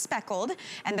called speckled,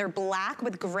 and they're black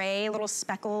with gray, little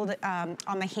speckled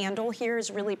on the handle here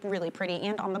is really, really pretty,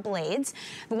 and on the blades.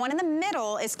 The one in the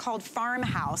middle is called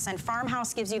farmhouse, and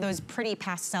farmhouse gives you those pretty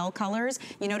pastel colors.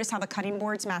 You notice how the cutting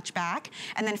boards match back.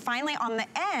 And then finally on the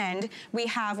end, we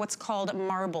have what's called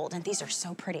marbled, and these are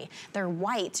so pretty. They're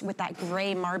white with that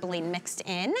gray marbling mixed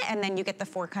in, and then you get the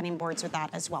 4 cutting boards with that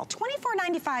as well.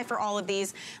 $24.95 for all of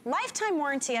these. Lifetime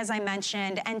warranty, as I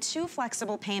mentioned, and 2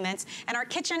 flexible payments. And our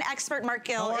kitchen expert, Mark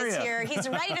Gill, is here. He's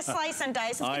ready to slice and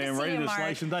dice. It's I am ready to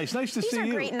slice and dice. Nice to see you.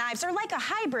 These are great knives. They're like a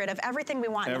hybrid of everything we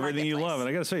want in the marketplace. Everything you love. And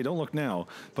I got to say, don't look now,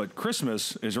 but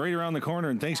Christmas is right around the corner,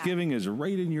 and Thanksgiving is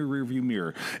right in your rearview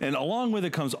mirror. And along with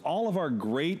it comes all of our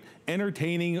great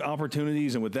entertaining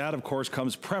opportunities, and with that, of course,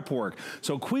 comes prep work.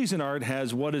 So Cuisinart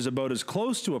has what is about as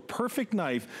close to a perfect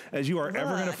knife as you are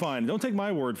ever going to find. Don't take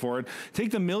my word for it.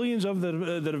 Take the millions of that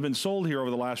have been sold here over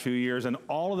the last few years and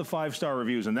all of the 5-star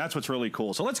reviews, and that's what's really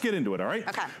cool. So let's get into it, all right?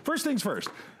 Okay. First things first.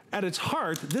 At its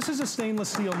heart, this is a stainless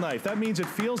steel knife. That means it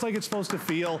feels like it's supposed to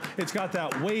feel. It's got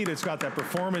that weight, it's got that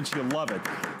performance, you love it.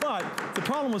 But the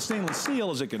problem with stainless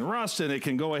steel is it can rust, and it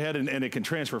can go ahead and it can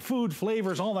transfer food,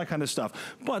 flavors, all that kind of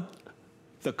stuff. But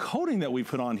the coating that we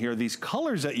put on here, these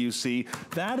colors that you see,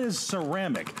 that is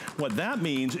ceramic. What that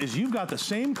means is you've got the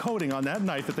same coating on that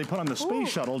knife that they put on the space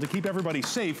shuttle to keep everybody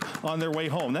safe on their way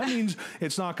home. That means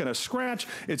it's not gonna scratch,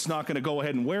 it's not gonna go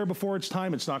ahead and wear before it's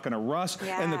time, it's not gonna rust.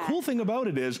 Yeah. And the cool thing about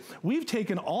it is we've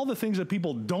taken all the things that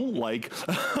people don't like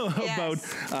about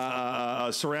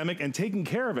ceramic and taken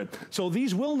care of it. So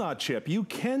these will not chip. You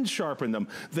can sharpen them.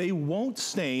 They won't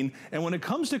stain. And when it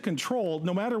comes to control,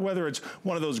 no matter whether it's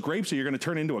one of those grapes that you're gonna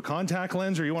turn into a contact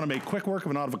lens or you want to make quick work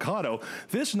of an avocado,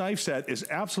 this knife set is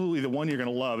absolutely the one you're going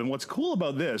to love. And what's cool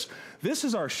about this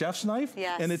is our chef's knife,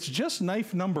 and it's just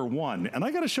knife number 1. And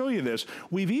I got to show you this.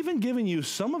 We've even given you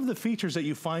some of the features that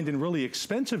you find in really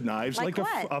expensive knives, like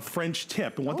a French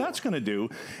tip. And what that's going to do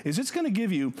is it's going to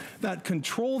give you that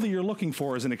control that you're looking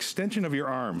for as an extension of your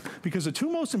arm. Because the 2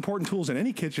 most important tools in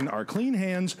any kitchen are clean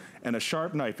hands and a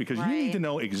sharp knife, because you need to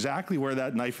know exactly where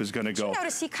that knife is going to go. You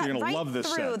notice he cut right love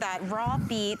this through that raw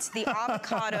beets, the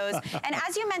avocados, and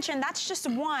as you mentioned, that's just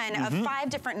one of 5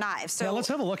 different knives. So yeah, let's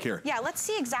have a look here. Yeah, let's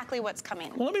see exactly what's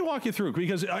coming. Well, let me walk you through,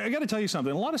 because I got to tell you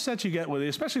something. A lot of sets you get with,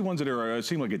 especially ones that are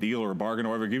seem like a deal or a bargain or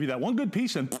whatever, give you that one good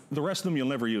piece and the rest of them you'll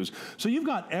never use. So you've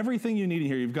got everything you need in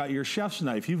here. You've got your chef's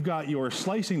knife, you've got your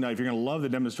slicing knife. You're going to love the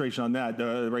demonstration on that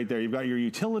right there. You've got your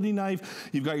utility knife,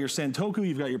 you've got your Santoku,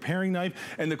 you've got your paring knife.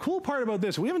 And the cool part about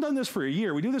this, we haven't done this for a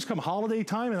year. We do this come holiday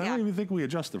time, and I don't even think we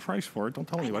adjust the price for it. Don't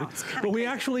tell anybody. But we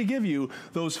actually give you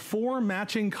those 4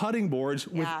 matching cutting boards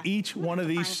with each one of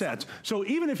these sets. So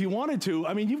even if you wanted to,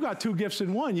 I mean, you've got 2 gifts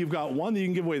in one. You've got one that you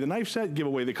can give away the knife set, give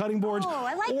away the cutting boards. Oh,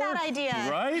 I like that idea.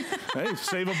 Right? Hey,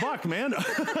 save a buck, man.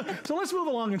 So let's move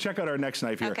along and check out our next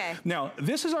knife here. Okay. Now,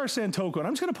 this is our Santoku, and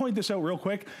I'm just going to point this out real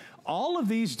quick. All of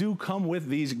these do come with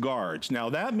these guards. Now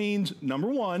that means, number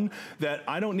 1, that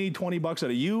I don't need 20 bucks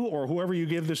out of you or whoever you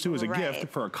give this to as a gift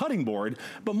for a cutting board.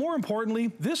 But more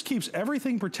importantly, this keeps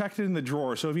everything protected in the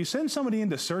drawer. So if you send somebody in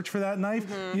to search for that knife,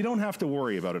 you don't have to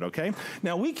worry about it, okay?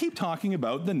 Now we keep talking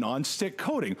about the non-stick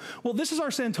coating. Well, this is our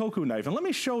Santoku knife, and let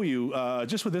me show you,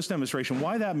 just with this demonstration,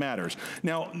 why that matters.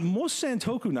 Now, most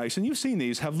Santoku knives, and you've seen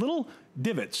these, have little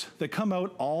divots that come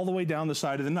out all the way down the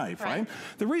side of the knife, right?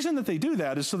 The reason that they do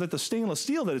that is so that the stainless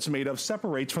steel that it's made of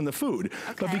separates from the food.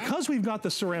 But because we've got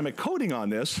the ceramic coating on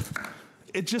this,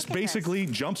 it just basically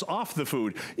jumps off the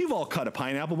food. You've all cut a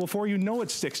pineapple before, you know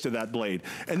it sticks to that blade.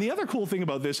 And the other cool thing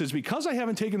about this is because I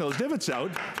haven't taken those divots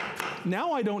out,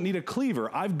 now I don't need a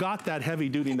cleaver. I've got that heavy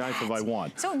duty knife if I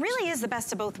want. So it really is the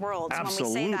best of both worlds when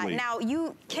we say that. Now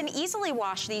you can easily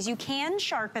wash these, you can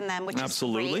sharpen them, which is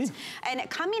great. And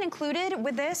coming included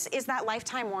with this is that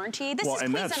lifetime warranty. This is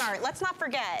Cuisinart, let's not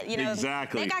forget, you know,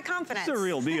 they got confidence. It's a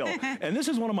real deal. And this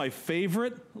is one of my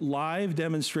favorite live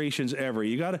demonstrations ever.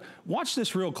 You gotta watch this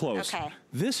real close.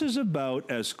 This is about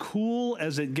as cool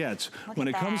as it gets when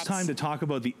it comes time to talk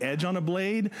about the edge on a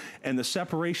blade and the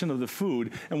separation of the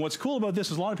food. And what's cool about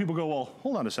this is a lot of people go, well,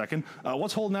 hold on a second,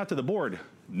 what's holding that to the board?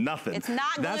 Nothing. It's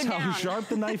not glued That's how sharp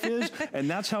the knife is, and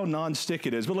that's how non-stick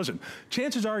it is. But listen,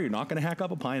 chances are you're not going to hack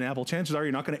up a pineapple. Chances are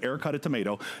you're not going to air cut a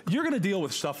tomato. You're going to deal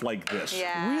with stuff like this.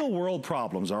 Real world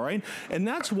problems, all right? And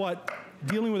that's what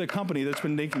dealing with a company that's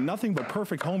been making nothing but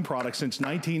perfect home products since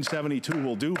 1972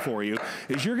 will do for you,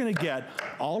 is you're going to get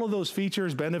all of those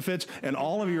features, benefits, and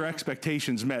all of your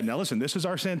expectations met. Now listen, this is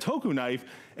our Santoku knife,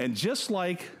 and just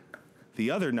like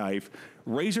the other knife,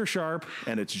 razor sharp,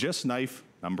 and it's just knife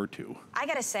number 2. I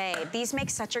gotta say, these make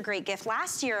such a great gift.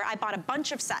 Last year, I bought a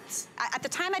bunch of sets. At the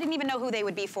time, I didn't even know who they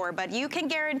would be for, but you can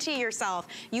guarantee yourself,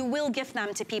 you will gift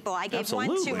them to people. I gave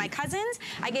one to my cousins.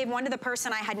 I gave one to the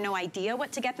person I had no idea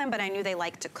what to get them, but I knew they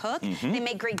liked to cook. They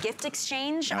make great gift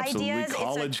exchange ideas.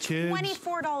 College it's a kids.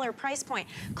 $24 price point.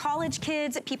 College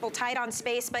kids, people tight on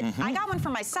space, but I got one for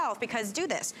myself because do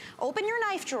this. Open your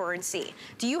knife drawer and see.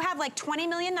 Do you have like 20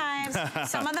 million knives?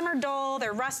 Some of them are dull,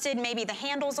 they're rusted, maybe the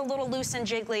handle's a little loose and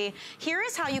jiggly. Here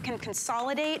is how you can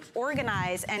consolidate,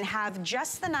 organize, and have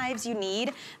just the knives you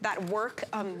need that work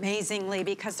amazingly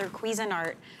because they're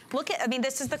Cuisinart. Look at, I mean,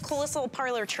 this is the coolest little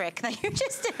parlor trick that you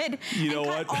just did. You know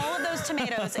cut what? all of those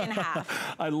tomatoes in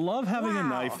half. I love having a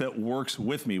knife that works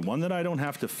with me, one that I don't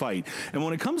have to fight. And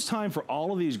when it comes time for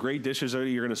all of these great dishes that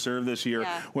you're gonna serve this year,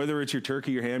 whether it's your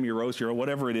turkey, your ham, your roast, your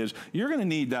whatever it is, you're gonna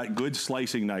need that good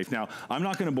slicing knife. Now, I'm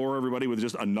not gonna bore everybody with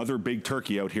just another big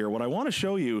turkey out here. What I wanna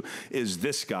show you is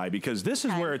this guy, because this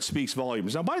is where it speaks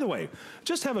volumes. Now, by the way,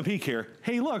 just have a peek here.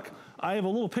 Hey, look, I have a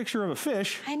little picture of a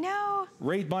fish. I know.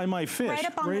 Right by my fish. Right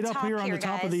up on the top here on the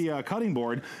top of the cutting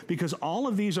board, because all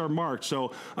of these are marked.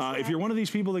 So if you're one of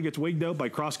these people that gets wigged out by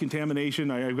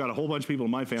cross-contamination, I've got a whole bunch of people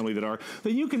in my family that are,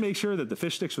 then you can make sure that the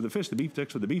fish sticks with the fish, the beef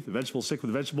sticks with the beef, the vegetables stick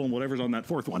with the vegetable, and whatever's on that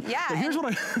fourth one. Yeah, but here's what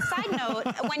I... Side note,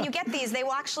 when you get these, they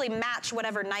will actually match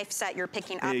whatever knife set you're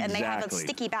picking up, and they have a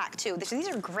sticky back too. So these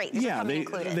are great. These are coming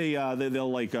included.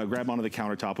 They'll like grab onto the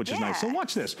countertop, which is nice. So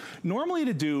watch this. Normally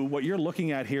to do what you're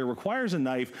looking at here requires a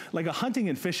knife, like a hunting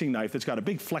and fishing knife that's got a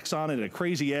big flex on it, a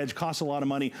crazy edge, costs a lot of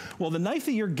money. Well, the knife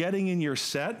that you're getting in your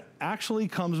set actually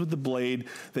comes with the blade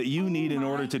that you need in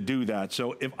order to do that.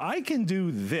 So if I can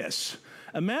do this,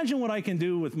 imagine what I can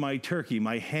do with my turkey,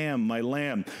 my ham, my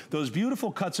lamb, those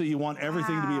beautiful cuts that you want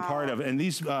everything to be a part of. And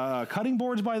these cutting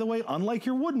boards, by the way, unlike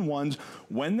your wooden ones,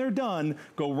 when they're done,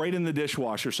 go right in the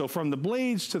dishwasher. So from the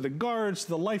blades to the guards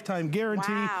to the lifetime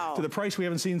guarantee to the price we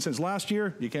haven't seen since last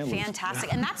year, you can't lose.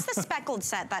 Fantastic. And that's the speckled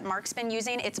set that Mark's been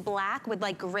using. It's black with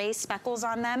like gray speckles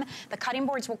on them. The cutting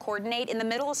boards will coordinate. In the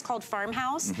middle is called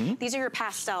Farmhouse. These are your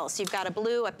pastels. So you've got a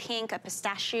blue, a pink, a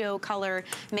pistachio color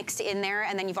mixed in there,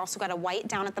 and then you've also got a white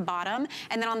down at the bottom.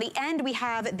 And then on the end, we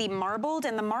have the marbled,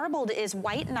 and the marbled is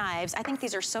white knives. I think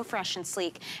these are so fresh and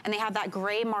sleek, and they have that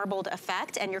gray marbled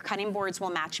effect, and your cutting boards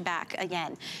will match back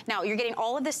again. Now, you're getting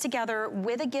all of this together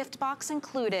with a gift box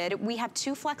included. We have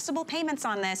 2 flexible payments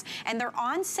on this, and they're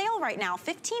on sale right now,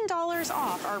 $15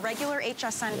 off our regular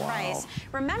HSN price.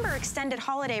 Remember, extended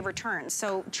holiday returns,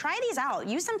 so try these out.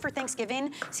 Use them for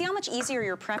Thanksgiving. See how much easier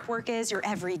your prep work is, your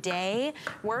everyday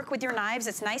work with your knives.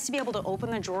 It's nice to be able to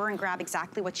open the drawer and grab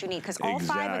exactly what you need, because all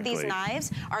 5 of these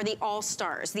knives are the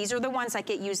all-stars. These are the ones that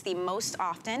get used the most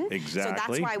often. So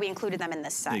that's why we included them in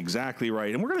this set. Exactly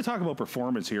right. And we're going to talk about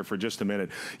performance here for just a minute.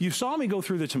 You saw me go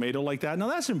through the tomato like that. Now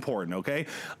that's important, okay?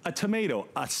 A tomato,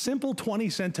 a simple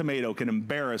 20-cent tomato can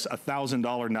embarrass a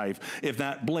 $1,000 knife if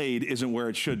that blade isn't where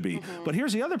it should be. But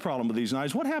here's the other problem with these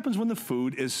knives. What happens when the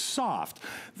food is soft?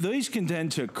 These can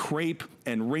tend to crepe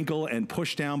and wrinkle and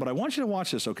push down, but I want you to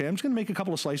watch this, okay? I'm just gonna make a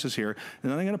couple of slices here,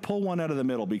 and then I'm gonna pull one out of the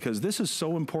middle, because this is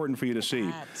so important for you to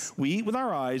see. We eat with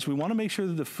our eyes. We wanna make sure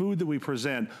that the food that we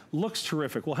present looks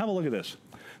terrific. Well, have a look at this.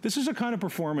 This is the kind of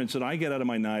performance that I get out of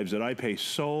my knives that I pay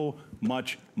so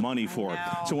much money for.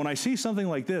 So when I see something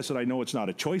like this that I know it's not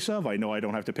a choice of, I know I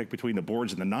don't have to pick between the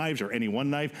boards and the knives or any one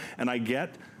knife, and I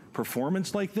get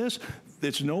performance like this,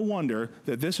 it's no wonder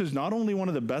that this is not only one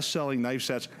of the best-selling knife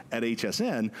sets at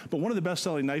HSN, but one of the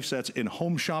best-selling knife sets in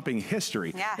home shopping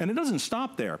history. And it doesn't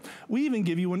stop there. We even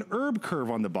give you an herb curve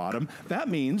on the bottom. That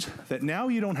means that now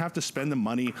you don't have to spend the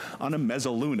money on a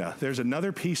mezzaluna. There's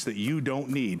another piece that you don't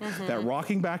need. That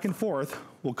rocking back and forth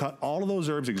will cut all of those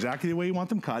herbs exactly the way you want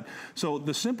them cut. So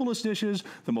the simplest dishes,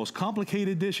 the most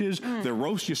complicated dishes, the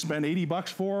roast you spend 80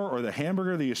 bucks for, or the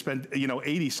hamburger that you spend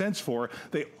 80 cents for,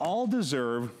 they all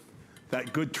deserve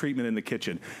that good treatment in the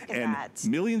kitchen. And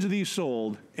millions of these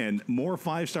sold, and more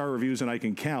 5-star reviews than I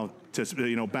can count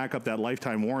to back up that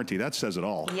lifetime warranty. That says it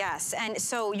all. Yes, and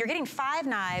so you're getting 5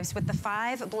 knives with the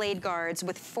 5 blade guards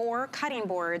with 4 cutting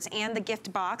boards and the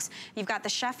gift box. You've got the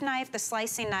chef knife, the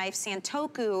slicing knife,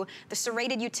 Santoku, the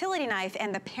serrated utility knife,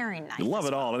 and the paring knife. You love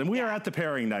it all, and we are at the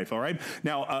paring knife, all right?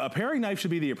 Now, a paring knife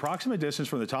should be the approximate distance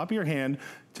from the top of your hand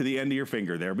to the end of your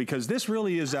finger there, because this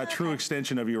really is that true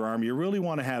extension of your arm. You really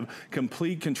want to have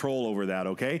complete control over that,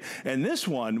 okay? And this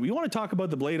one, we want to talk about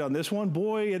the blade on this one.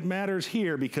 Boy, it matters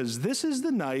here, because because this is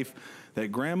the knife that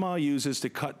grandma uses to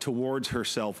cut towards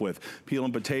herself with.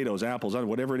 Peeling potatoes, apples,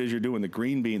 whatever it is you're doing, the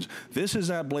green beans. This is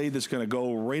that blade that's gonna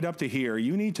go right up to here.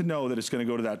 You need to know that it's gonna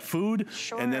go to that food,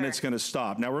 and then it's gonna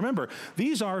stop. Now remember,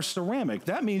 these are ceramic.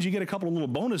 That means you get a couple of little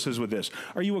bonuses with this.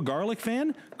 Are you a garlic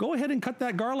fan? Go ahead and cut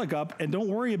that garlic up, and don't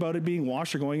worry about it being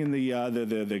washed or going in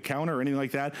the counter or anything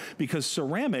like that, because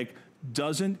ceramic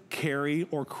doesn't carry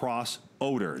or cross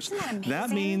odors. Isn't that amazing? That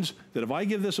means that if I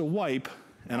give this a wipe,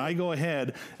 and I go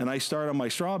ahead and I start on my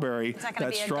strawberry,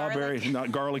 that strawberry,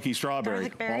 not garlicky strawberry.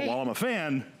 While I'm a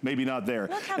fan, maybe not there.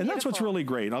 And that's what's really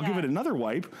great. I'll give it another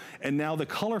wipe, and now the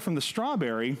color from the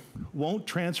strawberry won't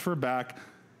transfer back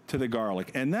to the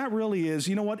garlic. And that really is,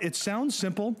 you know what, it sounds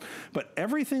simple, but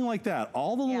everything like that,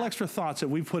 all the little extra thoughts that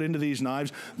we've put into these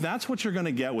knives, that's what you're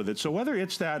gonna get with it. So whether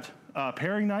it's that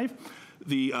paring knife,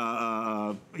 the,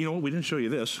 you know, we didn't show you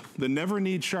this, the never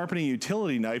need sharpening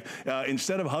utility knife.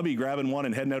 Instead of hubby grabbing one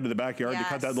and heading out to the backyard to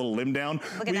cut that little limb down,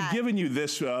 we've given you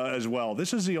this as well.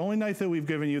 This is the only knife that we've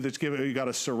given you that's got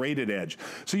a serrated edge.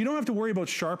 So you don't have to worry about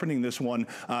sharpening this one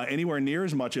anywhere near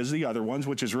as much as the other ones,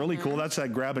 which is really cool. That's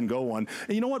that grab and go one.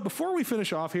 And you know what, before we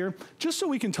finish off here, just so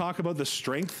we can talk about the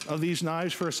strength of these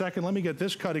knives for a second, let me get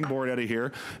this cutting board out of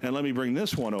here and let me bring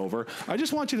this one over. I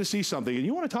just want you to see something, and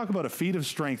you want to talk about a feat of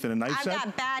strength in a knife set. I've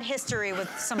got bad history with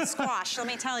some squash, let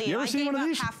me tell you. You ever seen one of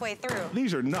these? Halfway through.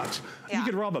 These are nuts. You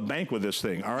could rob a bank with this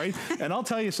thing, all right? And I'll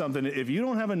tell you something, if you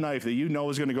don't have a knife that you know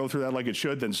is gonna go through that like it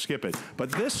should, then skip it.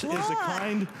 But this is the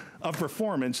kind of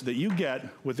performance that you get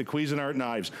with the Cuisinart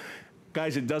knives.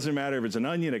 Guys, it doesn't matter if it's an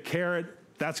onion, a carrot,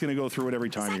 that's gonna go through it every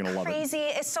time. You're gonna love it.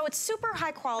 Crazy. So it's super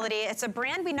high quality. It's a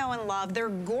brand we know and love. They're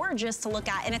gorgeous to look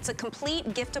at, and it's a complete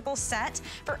giftable set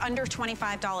for under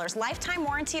 $25. Lifetime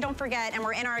warranty, don't forget, and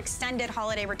we're in our extended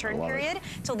holiday return period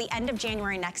till the end of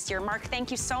January next year. Mark, thank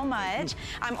you so much.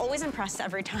 I'm always impressed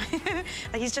every time.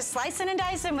 He's just slicing and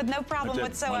dicing with no problem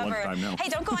whatsoever. Hey,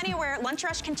 don't go anywhere. Lunch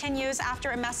Rush continues after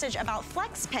a message about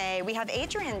FlexPay. We have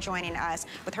Adrienne joining us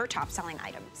with her top selling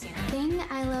items. The thing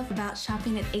I love about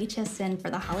shopping at HSN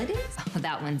for the holidays? Oh,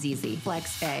 that one's easy.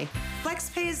 FlexPay.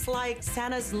 FlexPay is like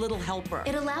Santa's little helper.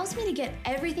 It allows me to get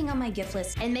everything on my gift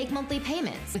list and make monthly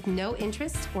payments with no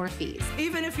interest or fees.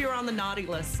 Even if you're on the naughty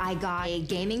list. I got a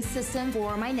gaming system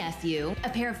for my nephew, a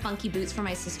pair of funky boots for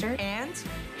my sister, and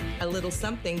a little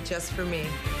something just for me.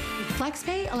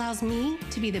 FlexPay allows me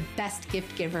to be the best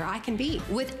gift giver I can be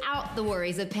without the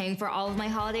worries of paying for all of my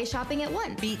holiday shopping at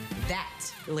once. Beat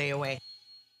that layaway.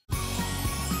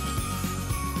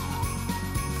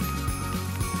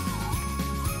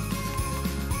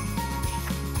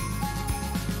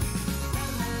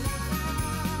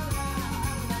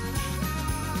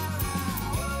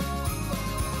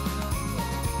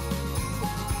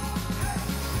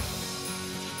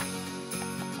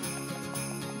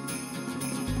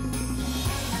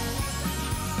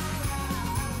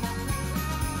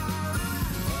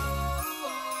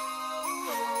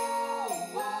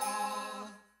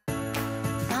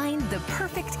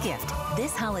 Gift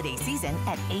this holiday season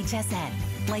at HSN.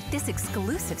 Like this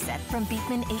exclusive set from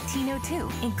Beekman 1802,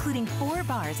 including 4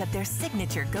 bars of their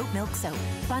signature goat milk soap,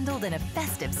 bundled in a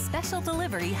festive special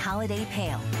delivery holiday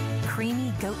pail.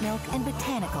 Creamy goat milk and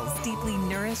botanicals deeply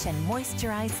nourish and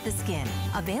moisturize the skin.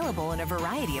 Available in a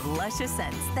variety of luscious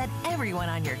scents that everyone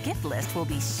on your gift list will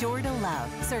be sure to love.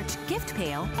 Search Gift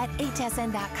Pail at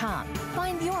hsn.com.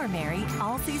 Find your Mary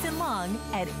all season long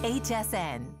at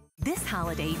HSN. This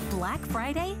holiday, Black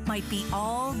Friday might be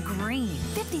all green.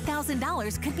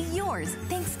 $50,000 could be yours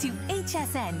thanks to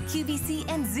HSN, QVC,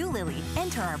 and Zulily.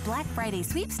 Enter our Black Friday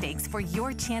sweepstakes for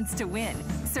your chance to win.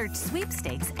 Search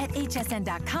sweepstakes at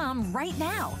hsn.com right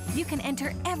now. You can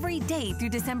enter every day through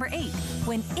December 8th,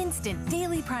 win instant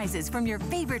daily prizes from your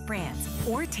favorite brands,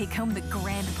 or take home the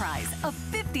grand prize of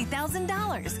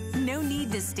 $50,000. No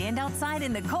need to stand outside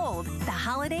in the cold. The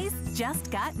holidays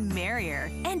just got merrier.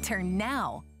 Enter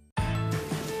now.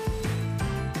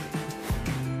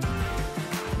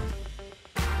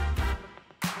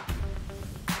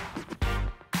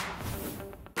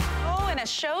 A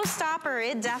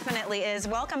showstopper, it definitely is.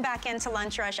 Welcome back into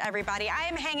Lunch Rush, everybody. I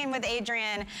am hanging with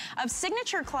Adrienne of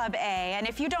Signature Club A, and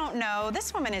if you don't know,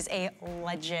 this woman is a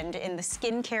legend in the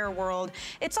skincare world.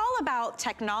 It's all about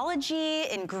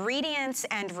technology, ingredients,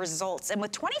 and results. And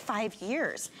with 25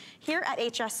 years here at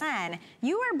HSN,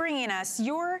 you are bringing us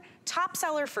your top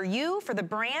seller for you, for the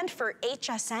brand, for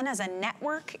HSN as a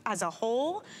network, as a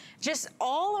whole, just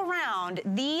all around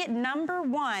the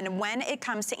 #1 when it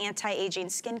comes to anti-aging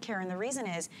skincare. And the reason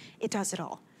is, it does it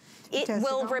all. It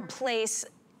will replace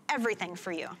everything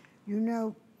for you. You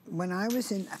know, when I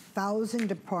was in 1,000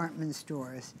 department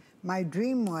stores, my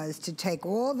dream was to take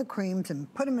all the creams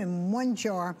and put them in one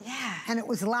jar. Yeah. And it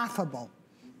was laughable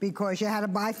because you had to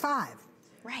buy 5.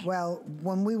 Right. Well,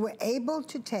 when we were able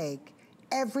to take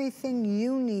everything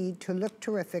you need to look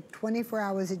terrific 24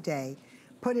 hours a day,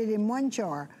 put it in one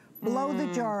jar, blow the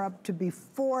jar up to be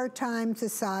 4 times the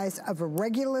size of a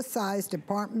regular size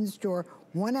department store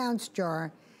 1-ounce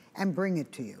jar, and bring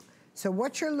it to you. So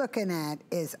what you're looking at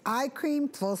is eye cream,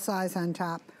 full size on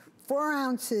top, 4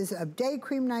 ounces of day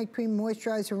cream, night cream,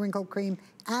 moisturizer, wrinkle cream,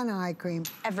 and eye cream.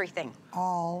 Everything.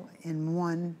 All in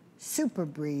one super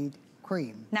breed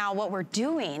cream. Now, what we're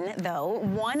doing, though,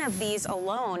 one of these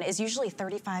alone is usually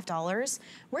 $35.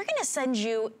 We're gonna send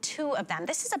you 2 of them.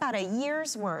 This is about a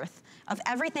year's worth of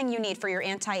everything you need for your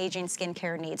anti-aging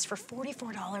skincare needs for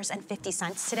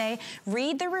 $44.50 today.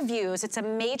 Read the reviews. It's a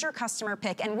major customer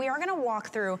pick, and we are gonna walk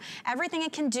through everything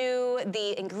it can do,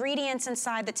 the ingredients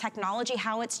inside, the technology,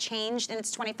 how it's changed in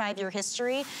its 25-year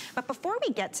history. But before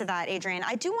we get to that, Adrienne,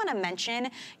 I do wanna mention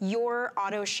your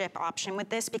auto ship option with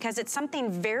this, because it's something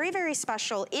very, very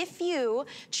special. If you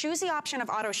choose the option of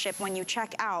auto ship when you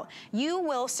check out, you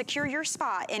will secure your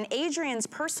spot in Adrienne's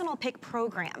personal pick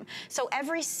program. So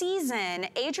every season,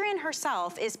 Adrienne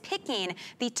herself is picking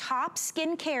the top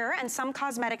skincare and some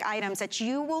cosmetic items that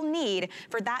you will need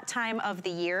for that time of the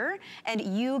year, and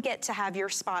you get to have your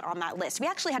spot on that list. We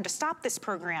actually had to stop this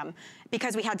program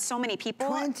because we had so many people.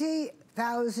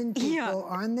 20,000 people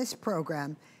on this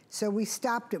program, so we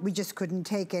stopped it. We just couldn't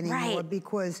take anymore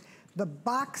because the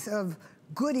box of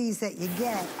goodies that you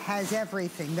get has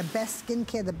everything. The best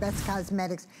skincare, the best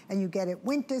cosmetics, and you get it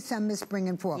winter, summer, spring,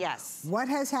 and fall. Yes. What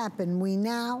has happened, we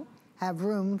now have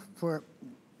room for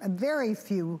a very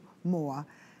few more,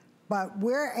 but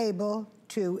we're able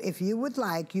to, if you would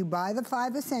like, you buy the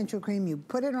 5 essential cream, you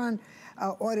put it on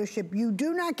auto ship. You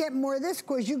do not get more of this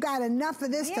because you got enough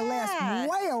of this to last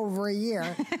way over a year.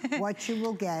 What you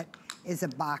will get is a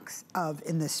box of,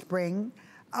 in the spring,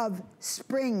 of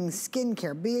spring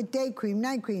skincare, be it day cream,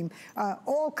 night cream,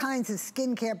 all kinds of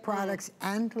skincare products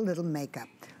and a little makeup.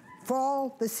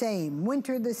 Fall the same,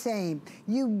 winter the same.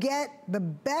 You get the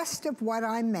best of what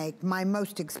I make, my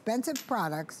most expensive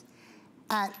products,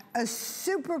 at a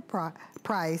super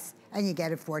price, and you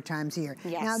get it 4 times a year.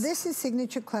 Yes. Now this is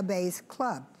Signature Club A's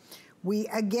club. We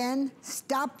again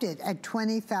stopped it at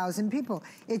 20,000 people.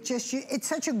 It's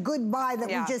such a good buy that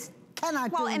we just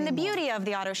cannot do and anymore. the beauty of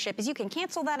the auto ship is you can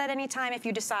cancel that at any time if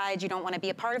you decide you don't want to be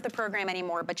a part of the program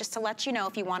anymore. But just to let you know,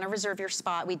 if you want to reserve your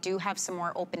spot, we do have some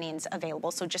more openings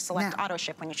available. So just select auto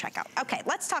ship when you check out. Okay,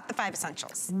 let's talk the 5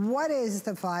 essentials. What is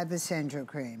the 5 essential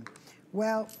cream?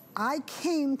 Well, I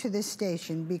came to this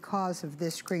station because of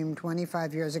this cream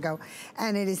 25 years ago,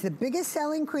 and it is the biggest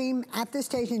selling cream at the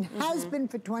station, has been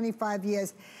for 25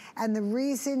 years, and the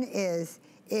reason is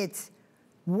it's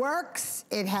works,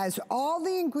 it has all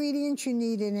the ingredients you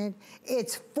need in it,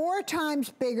 it's 4 times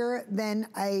bigger than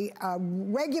a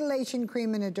regulation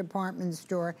cream in a department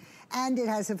store, and it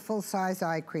has a full-size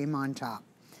eye cream on top.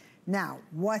 Now,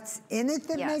 what's in it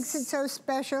that makes it so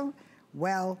special?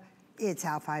 Well, it's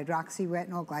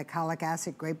alpha-hydroxyretinol, glycolic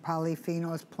acid, great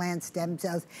polyphenols, plant stem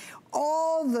cells,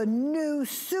 all the new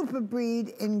super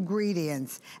breed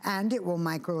ingredients. And it will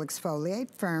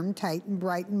micro-exfoliate, firm, tighten,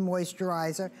 brighten,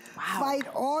 moisturizer, fight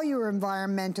all your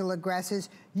environmental aggressors.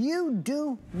 You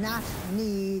do not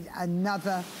need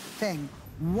another thing.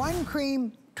 1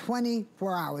 cream,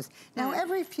 24 hours. Now,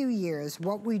 every few years,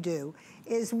 what we do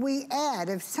is we add,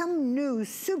 if some new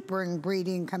super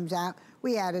ingredient comes out,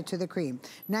 we add it to the cream.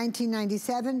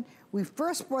 1997, we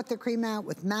first brought the cream out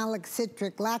with malic,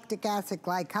 citric, lactic acid,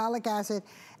 glycolic acid,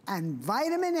 and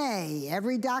vitamin A.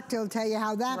 Every doctor will tell you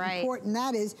how important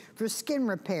that is for skin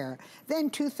repair.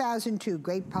 Then 2002,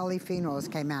 great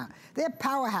polyphenols came out. They're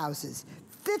powerhouses,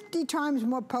 50 times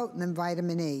more potent than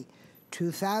vitamin E.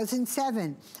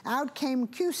 2007, out came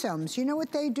Q-Somes. You know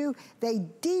what they do? They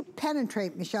deep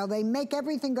penetrate, Michelle. They make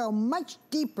everything go much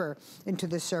deeper into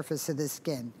the surface of the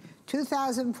skin.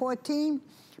 2014,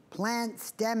 plant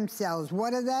stem cells.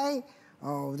 What are they?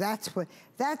 Oh, that's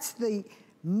the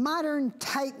modern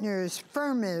tighteners,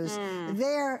 firmers.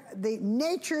 They're the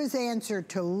nature's answer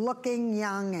to looking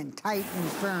young and tight and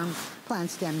firm. plant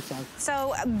stem cells.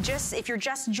 So if you're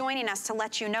just joining us, to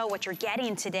let you know what you're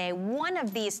getting today, one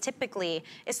of these typically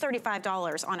is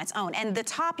 $35 on its own. And the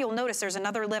top, you'll notice there's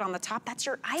another lid on the top. That's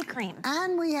your eye cream.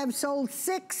 And we have sold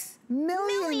 6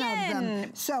 million of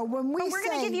them. So when we we're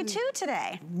gonna give you 2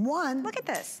 today. 1. Look at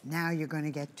this. Now you're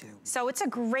gonna get 2. So it's a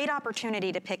great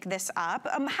opportunity to pick this up.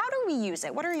 How do we use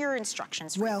it? What are your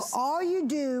instructions for Well, all you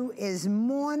do is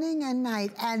morning and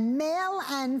night, and male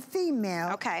and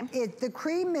female. Okay. The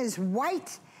cream is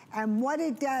white, and what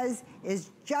it does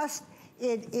is just,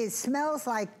 it smells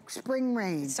like spring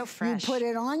rain. It's so fresh. You put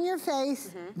it on your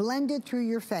face, blend it through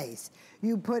your face.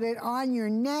 You put it on your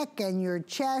neck and your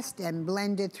chest and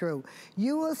blend it through.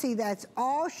 You will see that's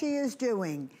all she is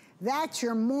doing. That's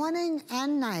your morning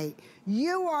and night.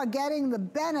 You are getting the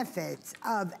benefits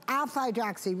of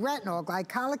alpha-hydroxy, retinol,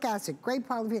 glycolic acid, grape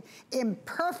polyphenol in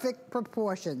perfect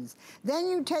proportions. Then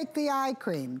you take the eye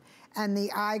cream, and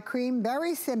the eye cream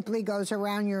very simply goes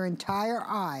around your entire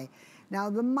eye. Now,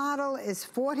 the model is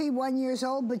 41 years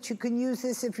old, but you can use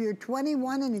this if you're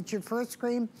 21 and it's your first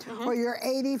cream, or you're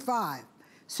 85.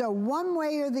 So one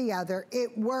way or the other,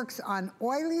 it works on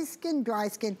oily skin, dry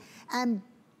skin, and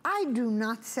I do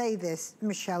not say this,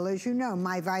 Michelle, as you know,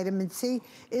 my vitamin C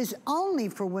is only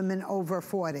for women over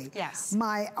 40. Yes.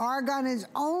 My argan is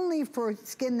only for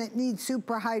skin that needs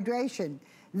super hydration.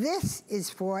 This is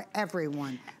for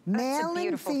everyone. Male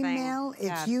and female,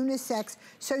 it's unisex.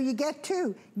 So you get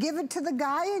 2. Give it to the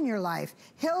guy in your life.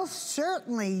 He'll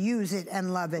certainly use it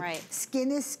and love it. Right.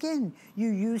 Skin is skin.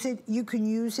 You use it, you can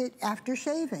use it after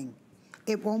shaving.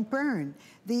 It won't burn.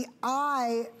 The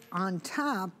eye on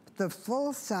top, the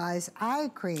full-size eye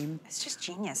cream. It's just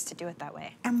genius to do it that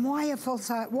way. And why a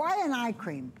full-size, why an eye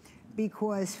cream?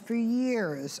 Because for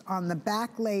years on the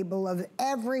back label of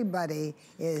everybody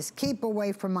is keep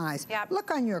away from eyes. Yep.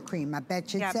 Look on your cream, I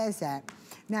bet you it says that.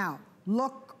 Now,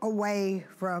 look away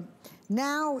from,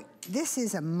 now this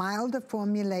is a milder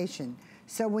formulation.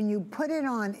 So when you put it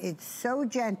on, it's so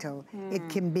gentle, it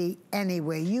can be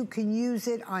anywhere. You can use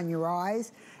it on your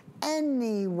eyes,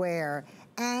 anywhere.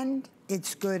 And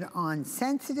it's good on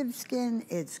sensitive skin,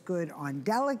 it's good on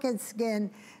delicate skin.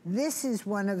 This is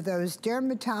one of those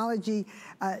dermatology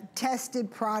tested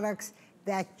products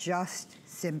that just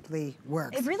simply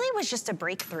works. It really was just a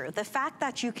breakthrough. The fact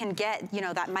that you can get, you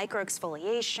know, that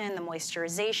micro-exfoliation, the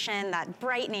moisturization, that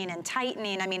brightening and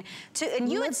tightening. I mean,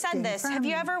 and you had said this, have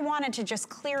you ever wanted to just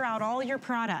clear out all your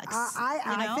products?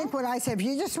 I think what I said, if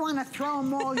you just want to throw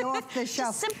them all off the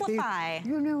shelf. Just simplify.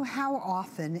 You know how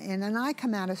often, and I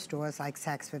come out of stores like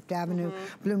Saks Fifth Avenue,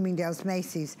 Bloomingdale's,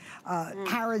 Macy's,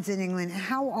 Harrods in England,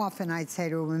 how often I'd say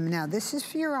to a woman, now this is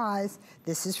for your eyes,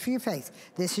 this is for your face,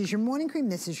 this is your morning cream,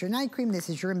 this is your night cream, this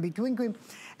is your in-between cream,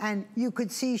 and you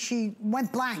could see she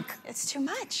went blank. It's too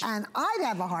much. And I'd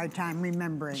have a hard time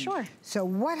remembering. Sure. So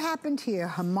what happened here,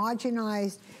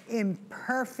 homogenized in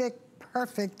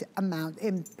perfect amount,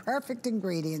 in perfect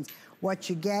ingredients, what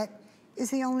you get is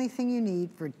the only thing you need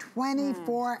for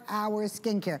 24-hour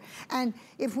skincare. And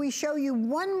if we show you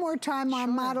one more time our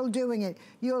model doing it,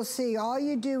 you'll see all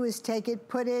you do is take it,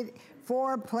 put it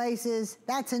 4 places,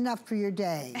 that's enough for your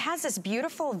day. It has this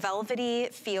beautiful velvety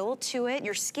feel to it.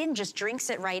 Your skin just drinks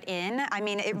it right in. I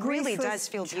mean, it really does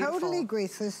feel beautiful. Totally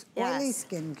greaseless. Oily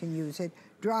skin can use it.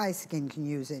 Dry skin can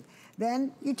use it.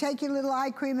 Then you take your little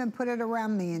eye cream and put it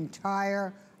around the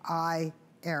entire eye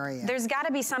area. There's got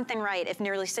to be something right if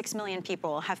nearly 6 million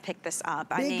people have picked this up.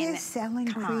 I mean, biggest selling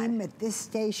cream at this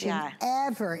station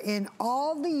ever. In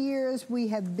all the years we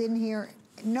have been here,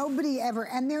 nobody ever,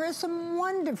 and there are some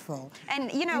wonderful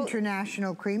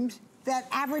international creams that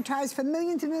advertise for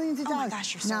millions and millions of dollars. Oh my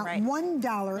gosh, you're so right.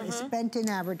 $1 is spent in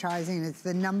advertising. It's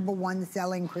the #1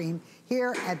 selling cream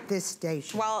here at this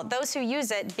station. Well, those who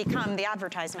use it become the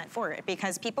advertisement for it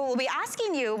because people will be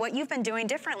asking you what you've been doing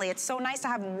differently. It's so nice to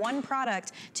have one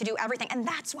product to do everything, and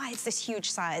that's why it's this huge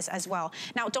size as well.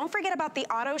 Now, don't forget about the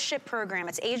auto ship program.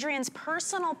 It's Adrian's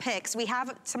personal picks. We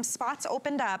have some spots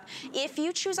opened up. If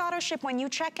you choose auto ship when you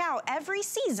check out every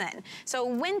season, so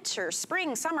winter,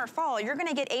 spring, summer, fall, you're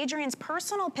gonna get Adrian's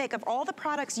personal pick of all the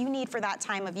products you need for that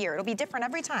time of year. It'll be different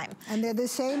every time. And they're the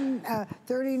same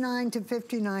 $39 to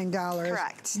 $59.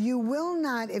 Correct. You will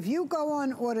not, if you go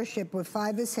on order ship with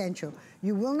 5 Essential,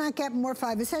 you will not get more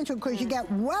 5 Essential because you get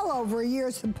well over a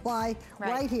year's supply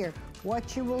right here.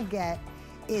 What you will get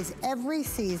is every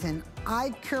season,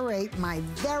 I curate my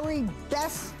very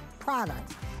best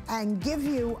products and give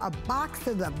you a box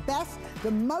of the best, the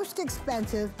most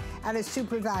expensive at a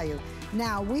super value.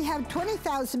 Now, we have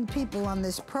 20,000 people on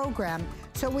this program,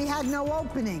 so we had no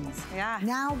openings. Yeah.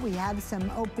 Now we have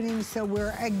some openings, so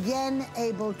we're again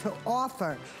able to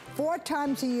offer 4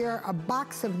 times a year a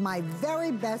box of my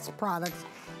very best products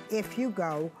if you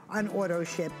go on auto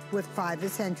ship with 5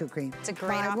 Essential Cream. It's a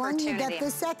great opportunity. Buy one, you get the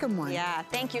second one. Yeah,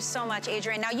 thank you so much,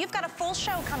 Adrienne. Now, you've got a full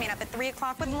show coming up at 3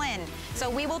 o'clock with Lynn, so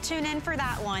we will tune in for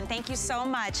that one. Thank you so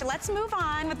much. Let's move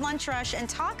on with Lunch Rush and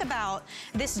talk about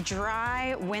this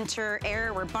dry winter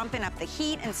air. We're bumping up the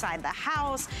heat inside the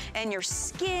house, and your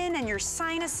skin and your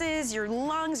sinuses, your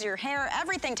lungs, your hair,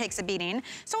 everything takes a beating.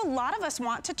 So a lot of us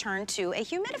want to turn to a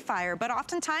humidifier, but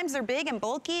oftentimes they're big and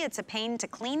bulky. It's a pain to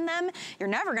clean them. You're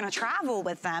never going to travel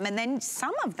with them, and then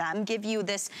some of them give you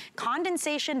this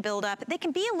condensation buildup. They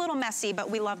can be a little messy, but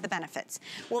we love the benefits.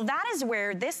 Well, that is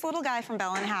where this little guy from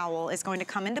Bell & Howell is going to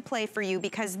come into play for you,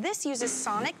 because this uses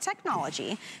sonic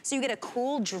technology, so you get a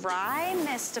cool, dry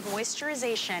mist of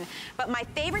moisturization. But my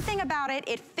favorite thing about it,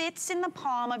 it fits in the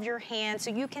palm of your hand, so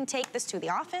you can take this to the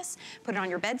office, put it on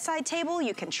your bedside table,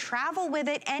 you can travel with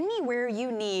it anywhere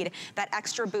you need that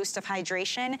extra boost of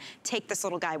hydration. Take this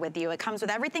little guy with you. It comes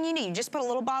with everything you need. You just put a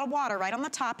little bottle of water right on the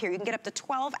top here. You can get up to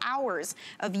 12 hours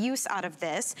of use out of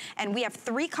this. And we have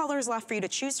 3 colors left for you to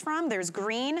choose from. There's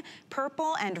green,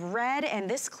 purple, and red. And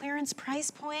this clearance price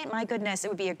point, my goodness, it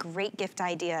would be a great gift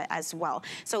idea as well.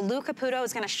 So Lou Caputo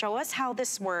is going to show us how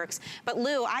this works. But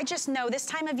Lou, I just know this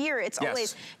time of year, it's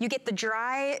always, you get the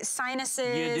dry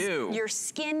sinuses. You do. Your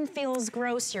skin feels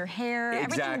gross, your hair,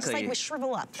 everything just like we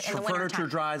shrivel up in the winter Furniture time.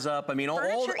 dries up. I mean, all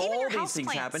these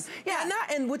things happen. Yeah,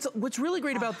 and what's really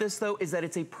great about this, though, is that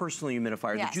it's a personal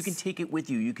humidifier that you can take it with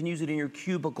you. You can use it in your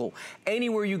cubicle,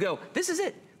 anywhere you go. This is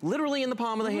it. Literally in the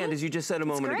palm of the hand, as you just said a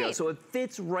moment ago. So it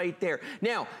fits right there.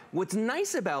 Now, what's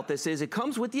nice about this is it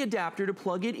comes with the adapter to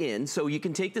plug it in, so you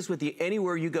can take this with you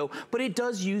anywhere you go, but it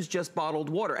does use just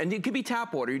bottled water. And it could be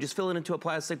tap water. You just fill it into a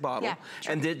plastic bottle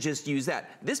and then just use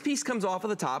that. This piece comes off of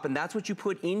the top, and that's what you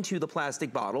put into the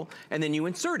plastic bottle, and then you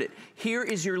insert it. Here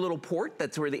is your little port.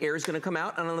 That's where the air is going to come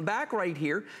out. And on the back right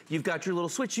here, you've got your little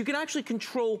switch. You can actually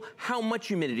control how much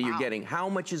humidity you're getting, how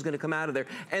much is going to come out of there.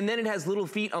 And then it has little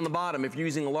feet on the bottom if you're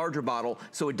using a larger bottle,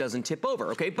 so it doesn't tip over,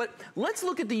 okay? But let's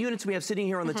look at the units we have sitting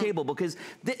here on the table, because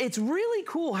it's really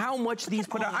cool how much these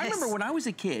put out. I remember when I was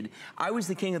a kid, I was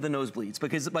the king of the nosebleeds,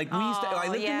 because like we used to, I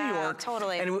lived in New York,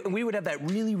 and we would have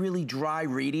that really, really dry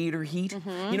radiator heat.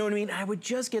 You know what I mean? I would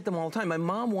just get them all the time. My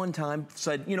mom one time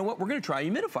said, you know what, we're gonna try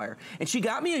a humidifier. And she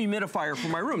got me a humidifier for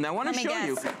my room. Now I wanna show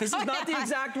you, this is not the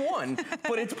exact one,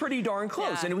 but it's pretty darn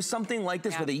close. And it was something like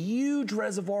this with a huge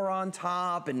reservoir on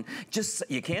top, and just,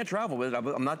 you can't travel with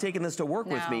it. I'm not taking this to work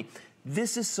with me.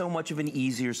 This is so much of an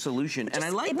easier solution. And I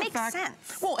like the fact,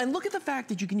 well, and look at the fact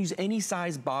that you can use any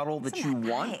size bottle that you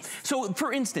want. So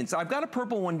for instance, I've got a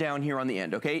purple one down here on the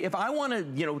end, okay? If I wanna,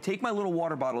 you know, take my little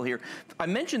water bottle here, I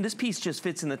mentioned this piece just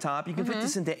fits in the top. You can fit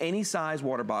this into any size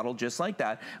water bottle, just like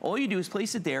that. All you do is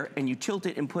place it there and you tilt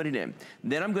it and put it in.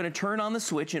 Then I'm gonna turn on the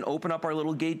switch and open up our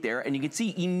little gate there, and you can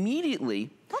see immediately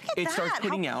it starts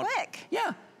putting out. Quick.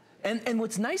 Yeah. And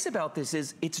what's nice about this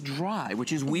is it's dry,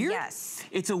 which is weird. Yes.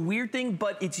 It's a weird thing,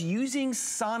 but it's using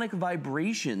sonic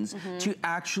vibrations to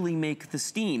actually make the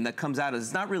steam that comes out of it.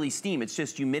 It's not really steam, it's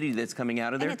just humidity that's coming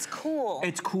out of there. And it's cool.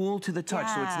 It's cool to the touch,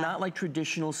 so it's not like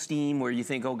traditional steam where you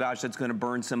think, oh gosh, that's gonna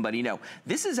burn somebody. No,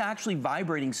 this is actually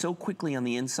vibrating so quickly on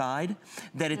the inside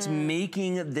that it's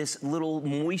making this little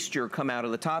moisture come out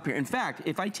of the top here. In fact,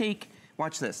 if I take,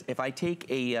 watch this, if I take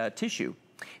a tissue,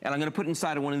 and I'm gonna put it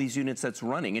inside of one of these units that's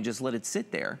running and just let it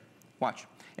sit there. Watch.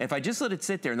 And if I just let it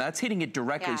sit there, and that's hitting it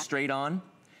directly straight on,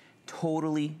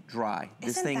 totally dry.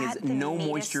 This thing is no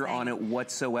moisture on it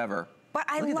whatsoever. But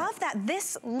I love that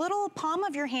this little palm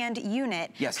of your hand unit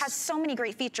has so many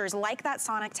great features, like that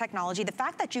sonic technology. The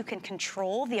fact that you can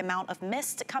control the amount of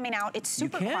mist coming out, it's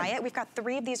super quiet. We've got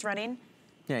 3 of these running.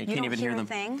 Yeah, you can't even hear them.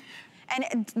 Thing.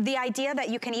 And the idea that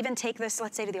you can even take this,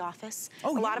 let's say, to the office.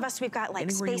 A lot of us, we've got like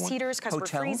space heaters because we're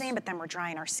freezing, but then we're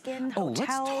drying our skin. Let's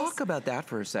talk about that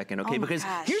for a second, okay? Because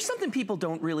here's something people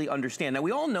don't really understand. Now,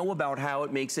 we all know about how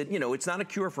it makes it, you know, it's not a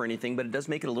cure for anything, but it does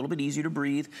make it a little bit easier to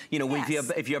breathe. You know,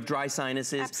 if you have dry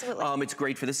sinuses, it's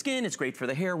great for the skin, it's great for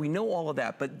the hair. We know all of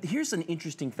that, but here's an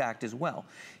interesting fact as well.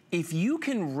 If you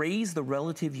can raise the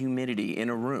relative humidity in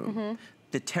a room,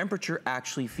 the temperature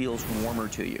actually feels warmer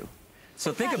to you.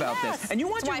 So think about this. And you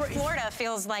want why Florida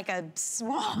feels like a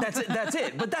swamp. That's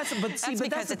it. But that's the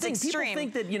thing. Extreme. People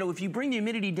think that, you know, if you bring the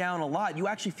humidity down a lot, you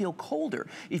actually feel colder.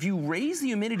 If you raise the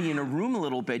humidity in a room a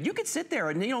little bit, you could sit there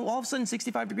and, you know, all of a sudden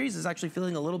 65 degrees is actually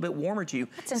feeling a little bit warmer to you.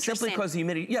 That's interesting. Simply because the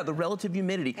humidity, the relative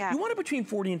humidity. You want it between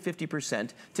 40 and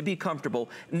 50% to be comfortable.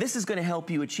 And this is going to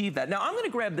help you achieve that. Now, I'm going to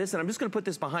grab this and I'm just going to put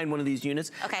this behind one of these units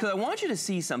because I want you to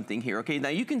see something here. Okay, now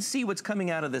you can see what's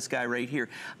coming out of this guy right here.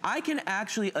 I can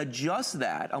actually adjust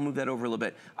that. I'll move that over a little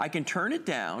bit. I can turn it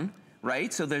down.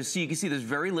 Right, so you can see there's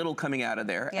very little coming out of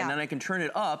there, and then I can turn it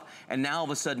up, and now all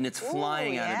of a sudden it's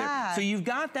flying out of there. So you've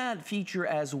got that feature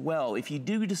as well. If you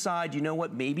do decide, you know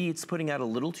what, maybe it's putting out a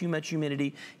little too much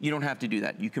humidity, you don't have to do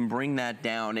that. You can bring that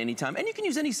down anytime, and you can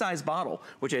use any size bottle,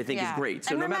 which I think is great.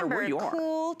 So no matter where you are.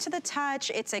 Cool to the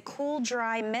touch. It's a cool,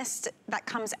 dry mist that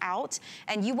comes out,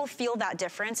 and you will feel that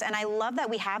difference. And I love that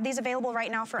we have these available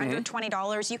right now for under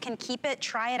 $20. You can keep it,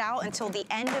 try it out until the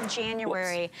end of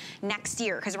January next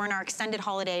year, because we're in our extended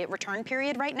holiday return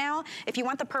period right now. If you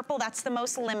want the purple, that's the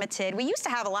most limited. We used to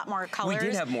have a lot more colors. We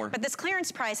did have more. But this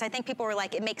clearance price, I think people were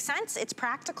like, it makes sense, it's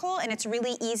practical, and it's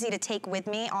really easy to take with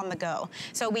me on the go.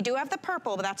 So we do have the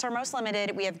purple, but that's our most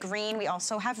limited. We have green, we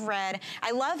also have red.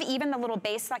 I love even the little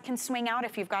base that can swing out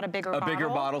if you've got a bigger bottle. A bigger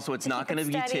bottle, so it's not gonna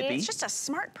be tippy. It's just a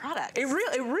smart product. It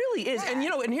really is. And you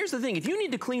know, and here's the thing, if you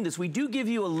need to clean this, we do give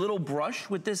you a little brush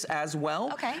with this as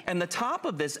well. And the top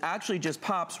of this actually just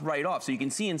pops right off. So you can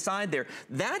see inside there,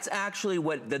 that's actually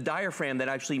what the diaphragm that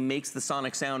actually makes the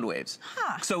sonic sound waves.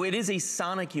 So it is a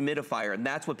sonic humidifier, and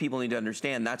that's what people need to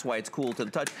understand. That's why it's cool to the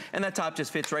touch. And that top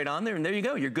just fits right on there, and there you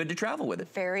go. You're good to travel with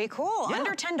it. Very cool.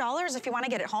 Under $10 if you want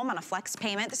to get it home on a flex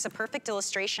payment. This is a perfect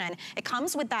illustration. It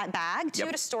comes with that bag,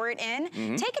 too, to store it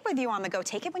in. Take it with you on the go.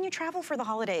 Take it when you travel for the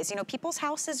holidays. You know, people's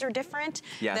houses are different.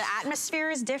 The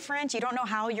atmosphere is different. You don't know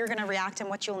how you're going to react and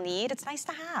what you'll need. It's nice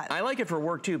to have. I like it for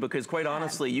work, too, because quite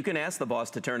honestly, you can ask the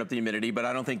boss to turn up the humidity, but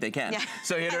I don't think they can.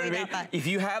 So you know what I mean? If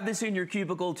you have this in your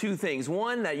cubicle, two things.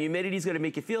 One, that humidity is going to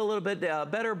make you feel a little bit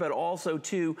better, but also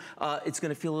two, it's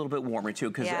going to feel a little bit warmer too,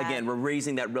 because again, we're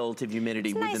raising that relative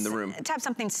humidity within the room. To have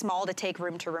something small to take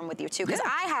room to room with you too, because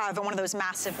I have one of those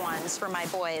massive ones for my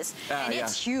boys, and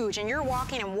it's huge, and you're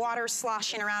walking and water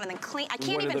sloshing around, and then clean. I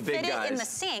can't even fit it in the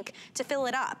sink to fill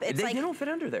it up. It's like you don't fit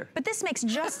under there. But this makes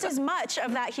just as much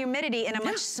of that humidity in a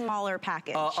much smaller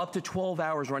package. Up to 12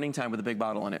 hours running time with a big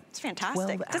bottle in it. It's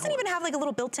fantastic. Does it even have like a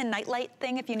little built-in nightlight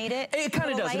thing if you need it? It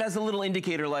kind of does. It has a little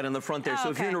indicator light on the front there. So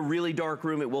if you're in a really dark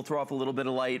room, it will throw off a little bit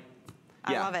of light.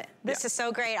 I love it. This is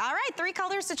so great. All right, 3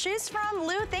 colors to choose from.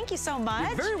 Lou, thank you so much.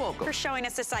 You're very welcome. For showing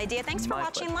us this idea. Thanks for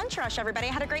watching Lunch Rush, everybody.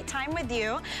 I had a great time with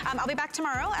you. I'll be back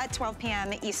tomorrow at 12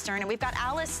 p.m. Eastern, and we've got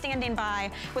Alice standing by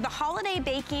with a holiday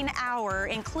baking hour,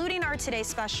 including our Today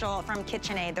Special from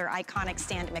KitchenAid, their iconic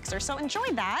stand mixer. So enjoy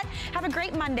that. Have a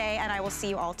great Monday, and I will see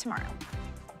you all tomorrow.